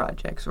transit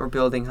projects or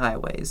building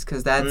highways,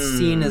 because that's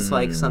seen as,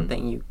 like,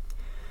 something you...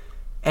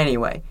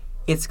 Anyway,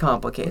 it's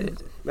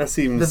complicated. That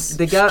seems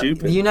The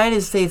stupid.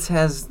 United States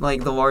has,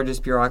 like, the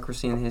largest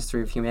bureaucracy in the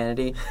history of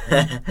humanity,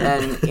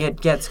 and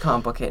it gets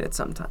complicated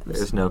sometimes.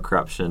 There's no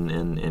corruption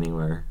in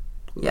anywhere.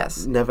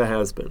 Yes. Never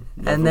has been.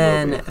 Never And will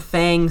then be.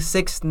 FANG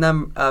 6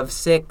 of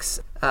 6.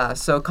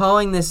 So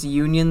calling this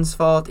union's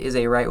fault is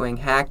a right-wing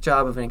hack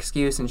job of an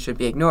excuse and should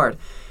be ignored.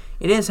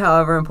 It is,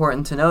 however,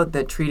 important to note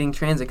that treating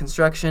transit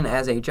construction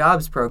as a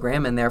jobs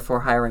program and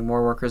therefore hiring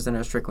more workers than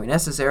are strictly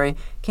necessary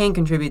can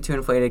contribute to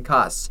inflated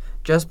costs.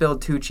 Just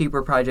build 2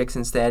 cheaper projects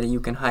instead and you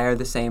can hire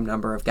the same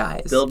number of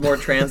guys. Build more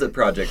transit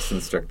projects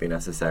than strictly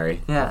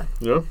necessary. Yeah.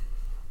 Yeah.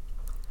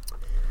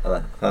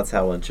 That's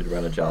how one should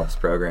run a jobs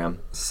program.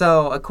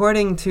 So,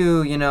 according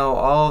to,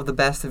 all of the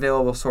best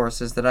available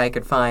sources that I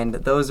could find,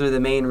 those are the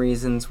main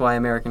reasons why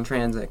American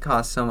transit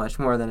costs so much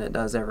more than it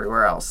does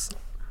everywhere else.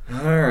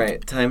 All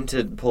right, time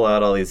to pull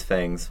out all these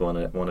fangs one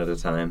at a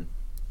time.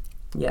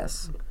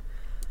 Yes.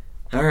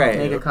 All right.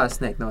 Make a cost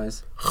snake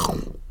noise.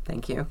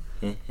 Thank you.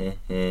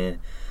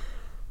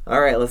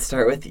 All right, let's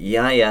start with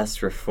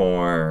EIS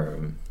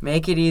reform.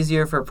 Make it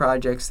easier for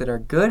projects that are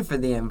good for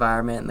the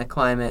environment and the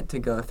climate to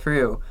go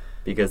through.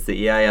 Because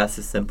the EIS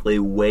is simply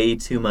way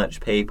too much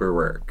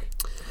paperwork.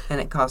 And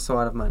it costs a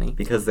lot of money.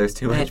 Because there's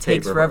too And much it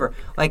takes paperwork. forever.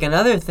 Like,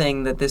 another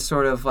thing that this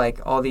sort of, like,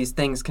 all these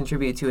things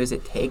contribute to is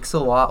it takes a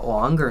lot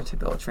longer to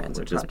build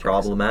transit Which is projects.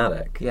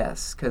 problematic.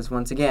 Yes, because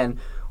once again,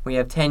 we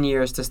have 10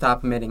 years to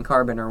stop emitting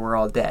carbon or we're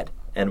all dead.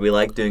 And we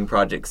like doing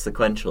projects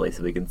sequentially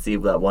so we can see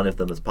that one of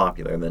them is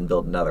popular and then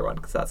build another one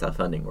because that's how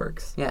funding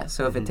works. Yeah,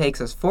 so if it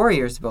takes us 4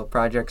 years to build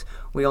projects,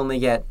 we only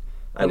get...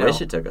 I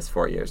wish it took us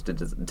 4 years to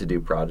do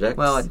projects.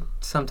 Well, it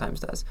sometimes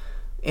does.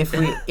 If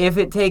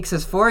it takes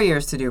us 4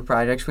 years to do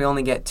projects, we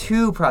only get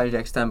 2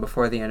 projects done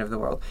before the end of the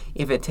world.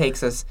 If it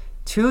takes us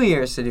 2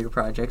 years to do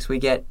projects, we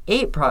get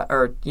 4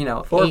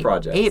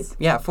 projects.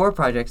 4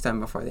 projects done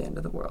before the end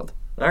of the world.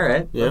 All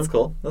right, Yeah. That's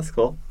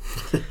cool.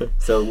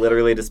 So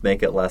literally just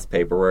make it less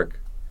paperwork.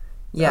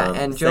 Yeah,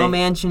 and Joe same.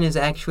 Manchin is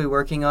actually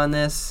working on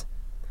this,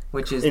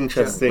 which is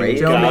Interesting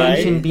Joe guy.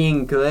 Manchin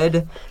being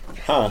good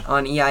Huh.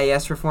 on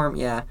EIS reform.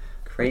 Yeah,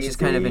 Crazy. which is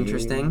kind of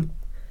interesting.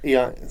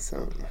 Yeah.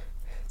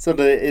 So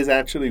there is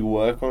actually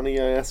work on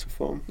EIS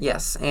reform.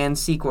 Yes, and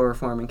CEQA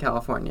reform in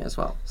California as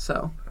well.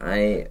 So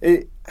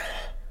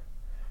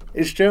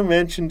Is Joe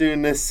Manchin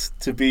doing this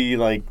to be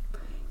like?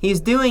 he's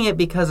doing it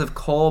because of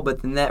coal,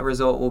 but the net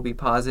result will be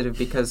positive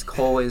because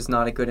coal is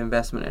not a good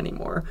investment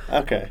anymore.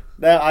 Okay,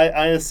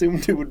 I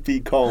assumed it would be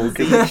coal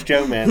because it's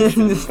Joe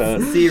Manchin. But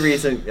See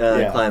recent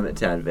Yeah. Climate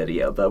Town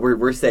video, but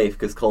we're safe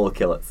because coal will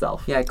kill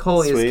itself. Yeah,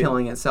 coal Sweet. is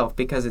killing itself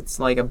because it's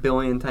like 1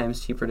 billion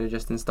times cheaper to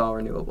just install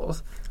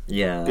renewables.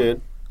 Yeah.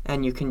 good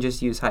And you can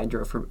just use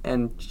hydro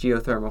and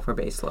geothermal for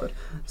baseload.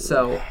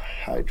 So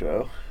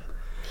hydro.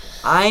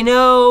 I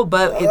know,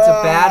 but it's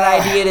a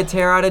bad idea to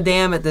tear out a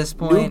dam at this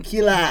point.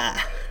 Nuclear.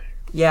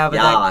 Yeah, but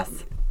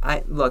Yes.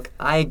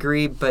 I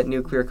agree, but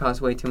nuclear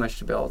costs way too much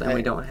to build, and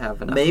we don't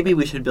have enough. Maybe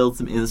we should build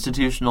some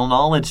institutional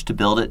knowledge to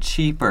build it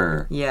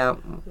cheaper. Yeah.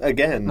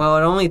 Again. Well,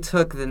 it only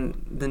took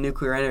the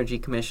Nuclear Energy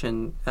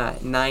Commission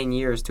 9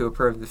 years to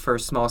approve the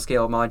first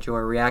small-scale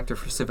modular reactor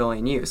for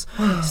civilian use.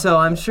 So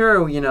I'm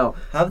sure,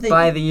 Have they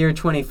by the year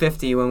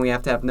 2050, when we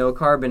have to have no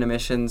carbon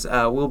emissions,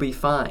 we'll be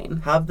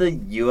fine. have the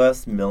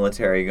U.S.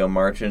 military go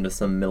march into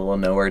some middle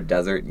of nowhere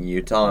desert in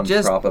Utah and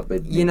Just, prop up a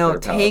nuclear power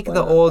take the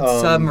plant? old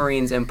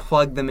submarines and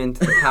plug them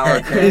into the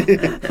power grid.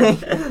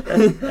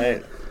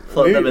 Hey,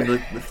 float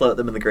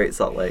them in the Great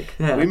Salt Lake.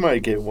 Yeah. we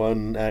might get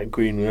one at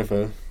Green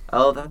River.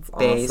 Oh, that's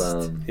Based.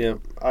 awesome. Yeah,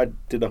 I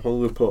did a whole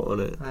report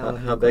on it. I love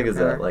How big is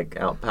nuclear it? Like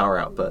power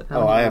output?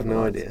 How Oh, I many have no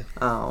megawatts? idea.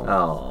 Oh,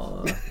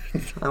 Oh.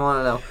 I want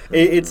to know.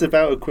 It's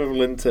about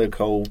equivalent to a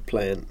coal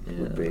plant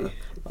would Yeah. be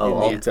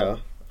Oh, in Utah.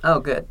 Oh,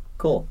 good.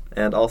 Cool.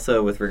 And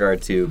also with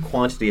regard to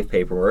quantity of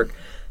paperwork,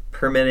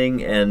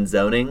 permitting and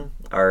zoning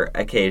are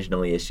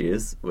occasionally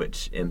issues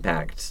which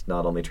impact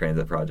not only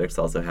transit projects,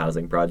 also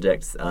housing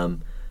projects.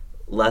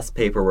 Less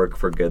paperwork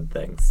for good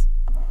things.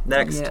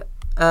 Next.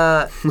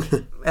 Yeah.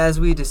 As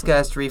we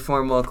discussed,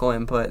 reform local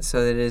input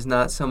so that it is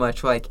not so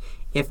much like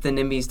if the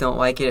NIMBYs don't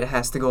like it, it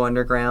has to go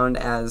underground,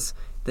 as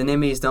the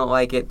NIMBYs don't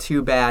like it,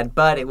 too bad,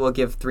 but it will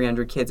give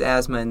 300 kids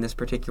asthma in this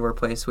particular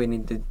place, so we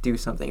need to do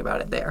something about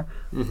it there.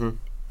 Mm-hmm.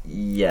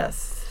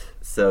 Yes.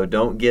 So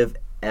don't give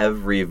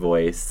every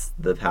voice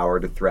the power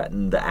to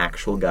threaten the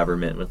actual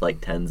government with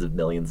like tens of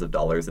millions of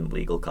dollars in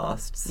legal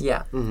costs.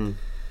 Yeah. Mm-hmm.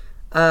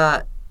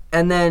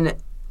 And then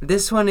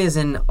this one is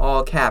in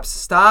all caps.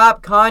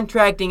 Stop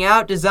contracting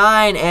out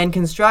design and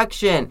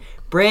construction.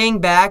 Bring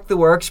back the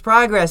Works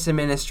Progress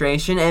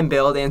Administration and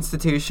build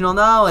institutional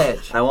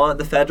knowledge. I want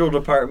the Federal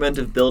Department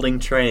of Building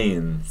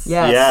Trains.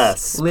 Yes.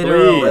 Yes,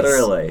 Literally. please.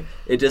 Literally.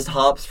 It just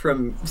hops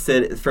from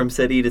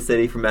city to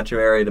city, from metro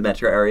area to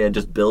metro area, and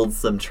just builds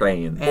some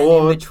trains. And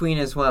Or- in between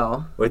as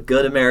well. With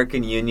good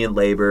American union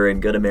labor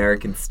and good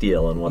American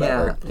steel and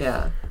whatever.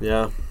 Yeah.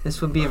 Yeah. This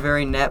would be a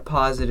very net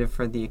positive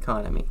for the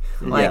economy.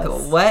 Like,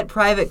 Yes. let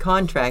private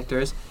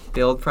contractors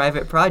build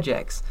private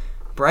projects.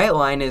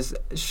 Brightline is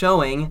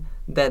showing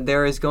that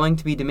there is going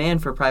to be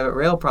demand for private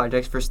rail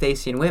projects for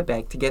Stacy and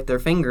Whitbeck to get their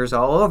fingers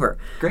all over.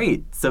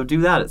 Great. So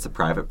do that. It's a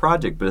private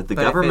project. But if the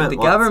But government if the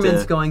wants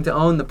government's to, going to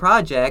own the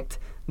project,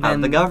 Have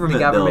then the government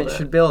build it.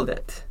 should build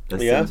it.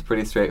 this Yeah. seems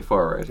pretty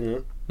straightforward. Yeah.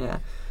 Yeah.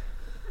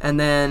 And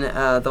then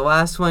the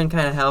last one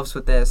kind of helps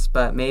with this,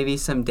 but maybe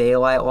some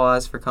daylight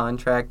laws for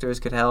contractors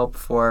could help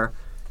for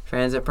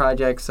transit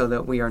projects so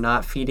that we are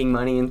not feeding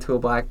money into a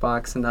black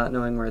box and not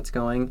knowing where it's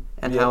going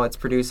and how it's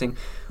producing.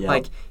 Yeah.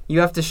 Like, you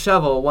have to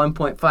shovel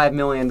 $1.5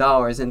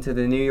 million into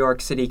the New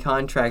York City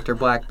contractor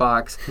black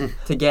box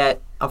to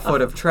get a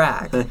foot of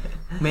track.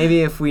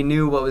 Maybe if we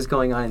knew what was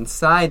going on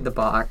inside the I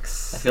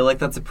box. feel like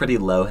that's a pretty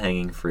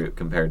low-hanging fruit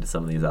compared to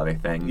some of these other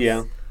things.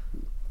 Yeah.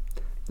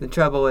 The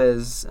trouble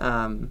is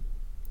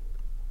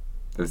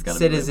There's gonna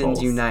Citizens be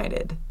loopholes.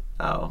 United.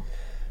 Oh.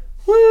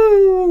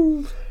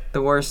 Woo!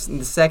 The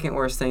second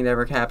worst thing that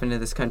ever happened to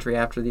this country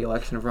after the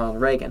election of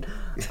Ronald Reagan,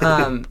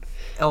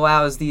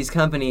 allows these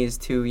companies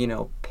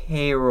to,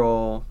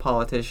 payroll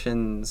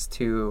politicians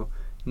to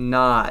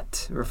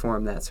not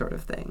reform that sort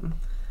of thing.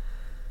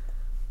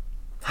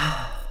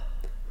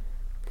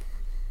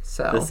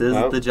 So, This is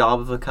Well- the job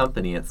of a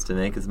company. It's to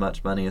make as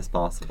much money as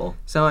possible.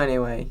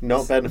 anyway.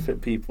 Not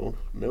benefit people.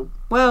 Nope.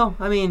 Well,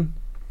 I mean,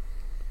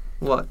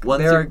 look,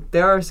 Once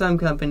there are some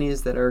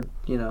companies that are,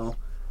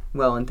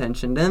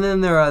 well-intentioned, and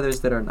then there are others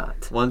that are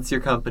not. Once your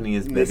company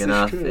is This big is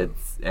enough, true.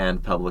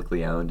 and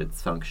publicly owned,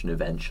 its function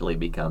eventually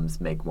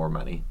becomes make more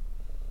money.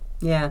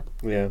 Yeah,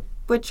 Yeah.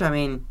 which, I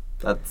mean,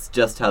 That's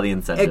just how the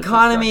incentive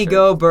economy is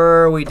go structured.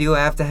 burr, we do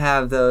have to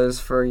have those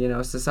for,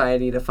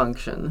 society to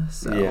function.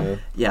 So Yeah.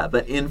 Yeah,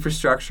 but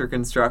infrastructure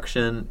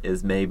construction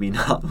is maybe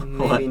not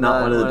Maybe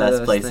not one of the one of best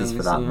those places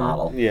for things, that yeah.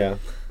 model. Yeah.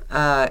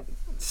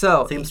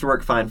 So Seems to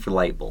work fine for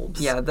light bulbs.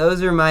 yeah,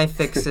 those are my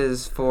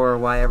fixes for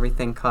why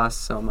everything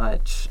costs so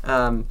much.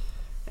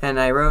 And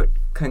I wrote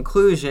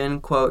conclusion,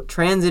 quote,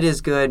 transit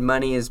is good,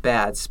 money is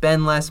bad.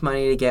 Spend less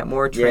money to get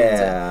more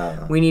transit.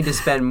 Yeah. We need to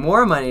spend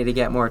more money to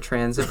get more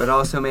transit, but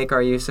also make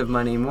our use of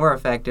money more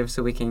effective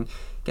so we can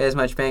get as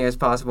much bang as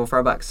possible for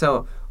our buck.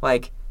 So,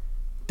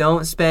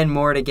 don't spend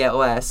more to get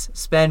less,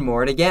 spend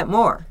more to get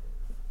more.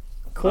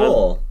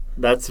 Cool.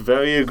 That's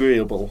very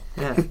agreeable.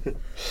 Yeah.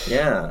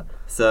 Yeah.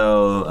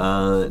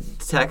 So,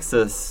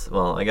 Texas,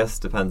 well, I guess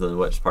it depends on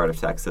which part of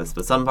Texas,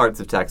 but some parts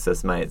of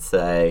Texas might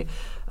say,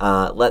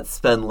 let's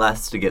spend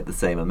less to get the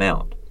same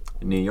amount.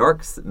 New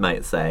York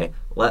might say,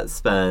 let's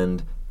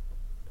spend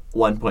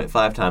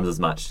 1.5 times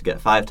as much to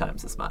get 5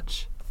 times as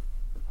much.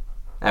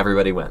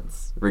 Everybody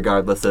wins,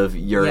 regardless of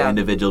your Yeah.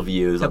 individual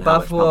views The on how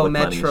much Buffalo public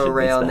money Metro should be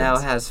Rail spent. now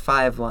has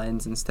 5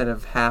 lines instead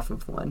of half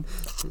of one.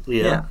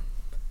 Yeah.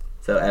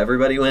 So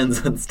everybody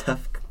wins when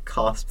stuff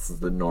costs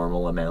the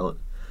normal amount.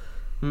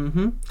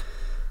 Mm-hmm.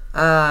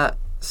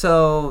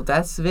 So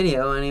that's the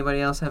video. Anybody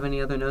else have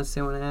any other notes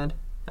they want to add?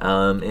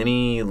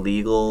 Any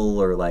legal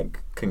or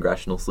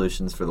congressional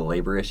solutions for the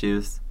labor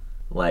issues,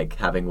 like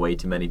having way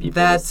too many people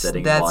just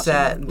sitting and watching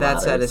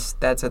ladders?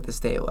 That's at the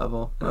state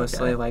level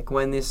mostly. Okay.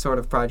 When this sort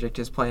of project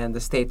is planned, the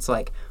state's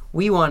like,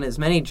 we want as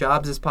many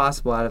jobs as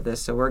possible out of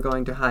this, so we're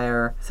going to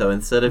hire So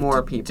instead of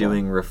more people.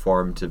 doing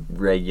reform to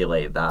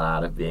regulate that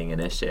out of being an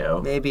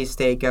issue, Maybe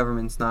state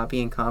government's not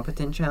being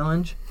competent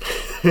challenge.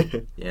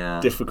 yeah,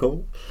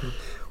 Difficult.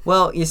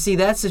 Well, you see,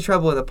 that's the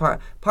trouble with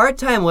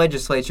part-time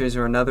legislatures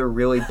are another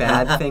really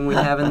bad thing we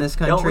have in this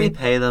country. don't we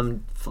pay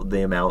them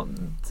the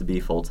amount to be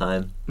full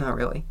time? Not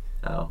really.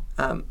 Oh,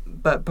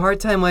 But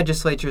part-time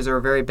legislatures are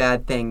a very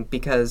bad thing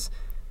because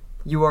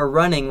you are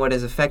running what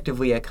is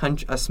effectively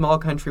a small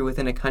country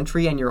within a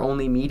country, and you're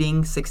only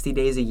meeting 60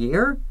 days a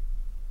year.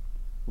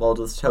 well,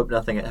 just hope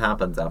nothing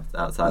happens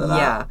outside of that.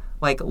 Yeah,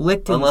 like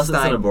Liechtenstein. Unless it's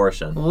an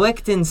abortion.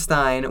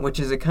 Liechtenstein, which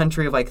is a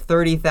country of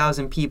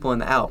 30,000 people in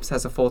the Alps,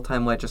 has a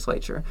full-time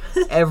legislature.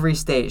 Every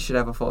state should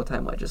have a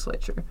full-time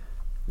legislature.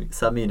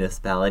 Some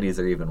municipalities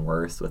are even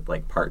worse with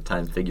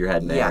part-time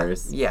figurehead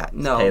mayors. Yeah, Just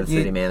no. pay the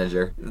city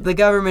manager. The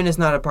government is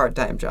not a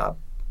part-time job.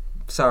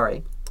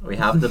 Sorry. We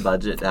have the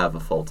budget to have a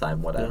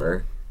full-time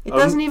whatever. It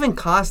doesn't even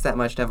cost that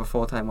much to have a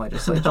full-time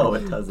legislature. No,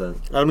 it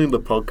doesn't. Only the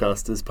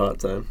podcast is part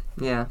time.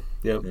 Yeah.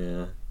 Yep.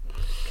 Yeah.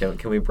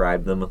 Can we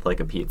bribe them with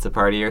a pizza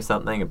party or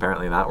something?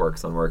 Apparently that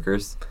works on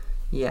workers.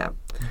 Yeah.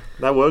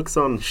 That works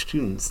on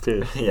students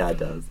too. Yeah, it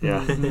does.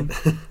 Yeah.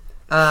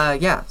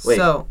 Yeah, Wait,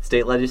 so...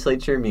 state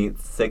legislature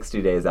meets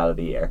 60 days out of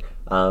the year.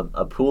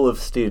 A pool of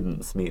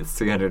students meets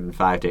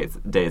 305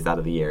 days out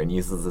of the year and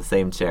uses the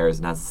same chairs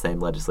and has the same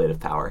legislative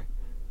power.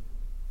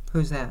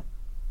 Who's that?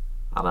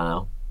 I don't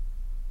know.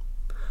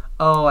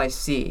 Oh, I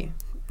see.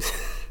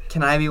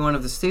 Can I be one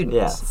of the students?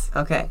 Yes.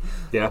 Okay.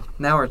 Yeah.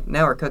 Now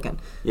we're cooking.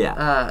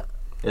 Yeah.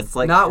 It's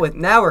Now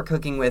we're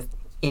cooking with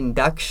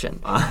induction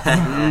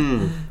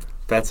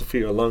Better for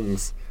your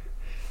lungs.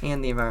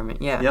 and the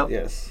environment. Yeah. Yep.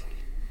 Yes.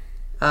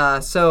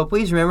 So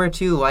please remember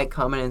to like,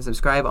 comment, and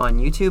subscribe on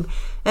YouTube,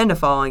 and to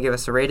follow and give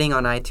us a rating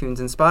on iTunes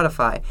and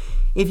Spotify.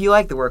 If you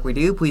like the work we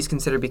do, please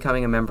consider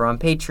becoming a member on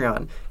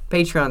Patreon.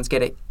 Patrons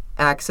get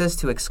access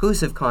to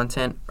exclusive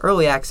content,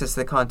 early access to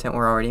the content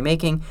we're already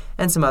making,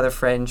 and some other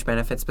fringe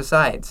benefits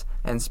besides.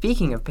 And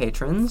speaking of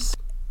patrons,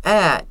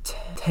 at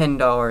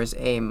 $10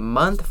 a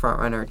month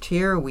frontrunner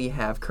tier, we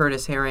have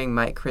Curtis Herring,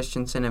 Mike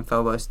Christensen, and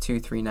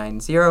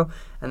Phobos2390.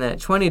 And then at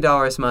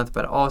 $20 a month,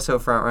 but also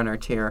frontrunner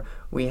tier,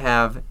 we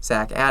have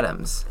Zach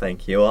Adams.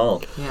 Thank you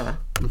all. Yeah.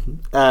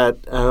 At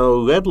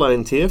our red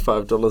line tier,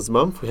 $5 a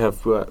month, we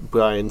have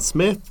Brian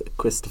Smith,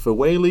 Christopher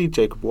Whaley,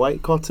 Jacob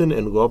Whitecotton,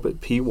 and Robert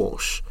P.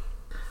 Walsh.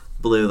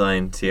 Blue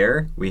line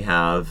tier, we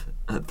have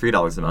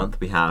 $3 a month.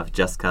 We have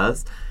Just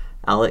Cuz,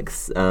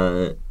 Alex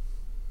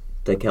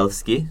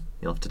Dekelski.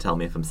 You'll have to tell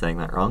me if I'm saying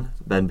that wrong.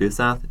 Ben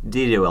Busath,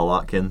 D.J.L.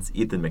 Watkins,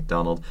 Ethan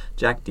McDonald,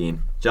 Jack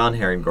Dean, John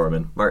Herring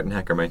Gorman, Martin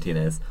Hecker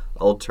Martinez,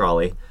 Old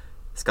Trolley,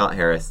 Scott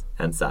Harris,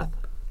 and Seth.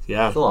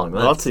 Yeah, It's a long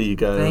list. lots of you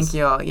guys. Thank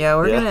you all. Yeah,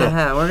 we're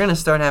Yeah. gonna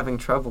start having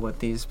trouble with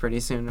these pretty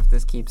soon if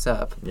this keeps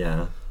up.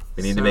 Yeah.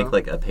 We need to So-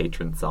 make a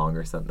patron song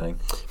or something.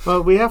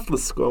 Well, we have the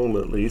scroll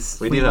at least.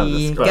 We do have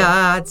We this.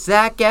 got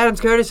Zach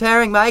Adams, Curtis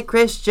Herring, Mike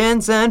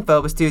Christensen,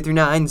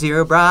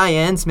 Phobos2390,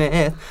 Brian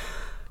Smith,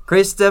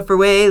 Christopher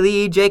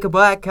Whaley, Jacob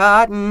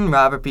Blackcotton,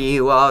 Robert P.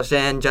 Walsh,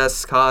 and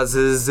Just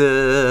Causes.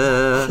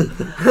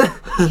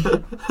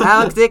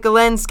 Alex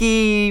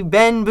Dickolensky,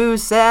 Ben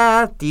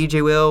Busath,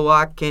 DJ Will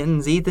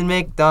Watkins, Ethan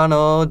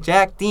McDonald,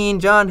 Jack Dean,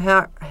 John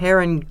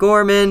Heron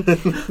Gorman,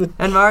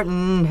 and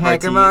Martin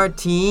Hacker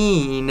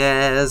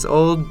Martinez,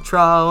 Old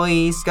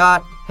Trolley,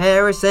 Scott,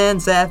 Harrison,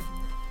 Seth.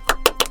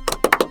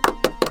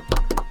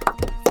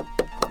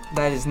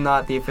 That is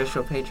not the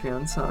official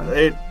Patreon song.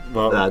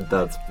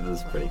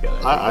 That's pretty good.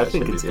 I that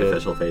think should it's be the good.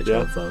 official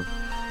Patreon Yeah. song.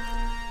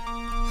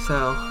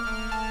 So,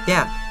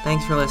 yeah,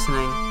 thanks for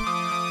listening.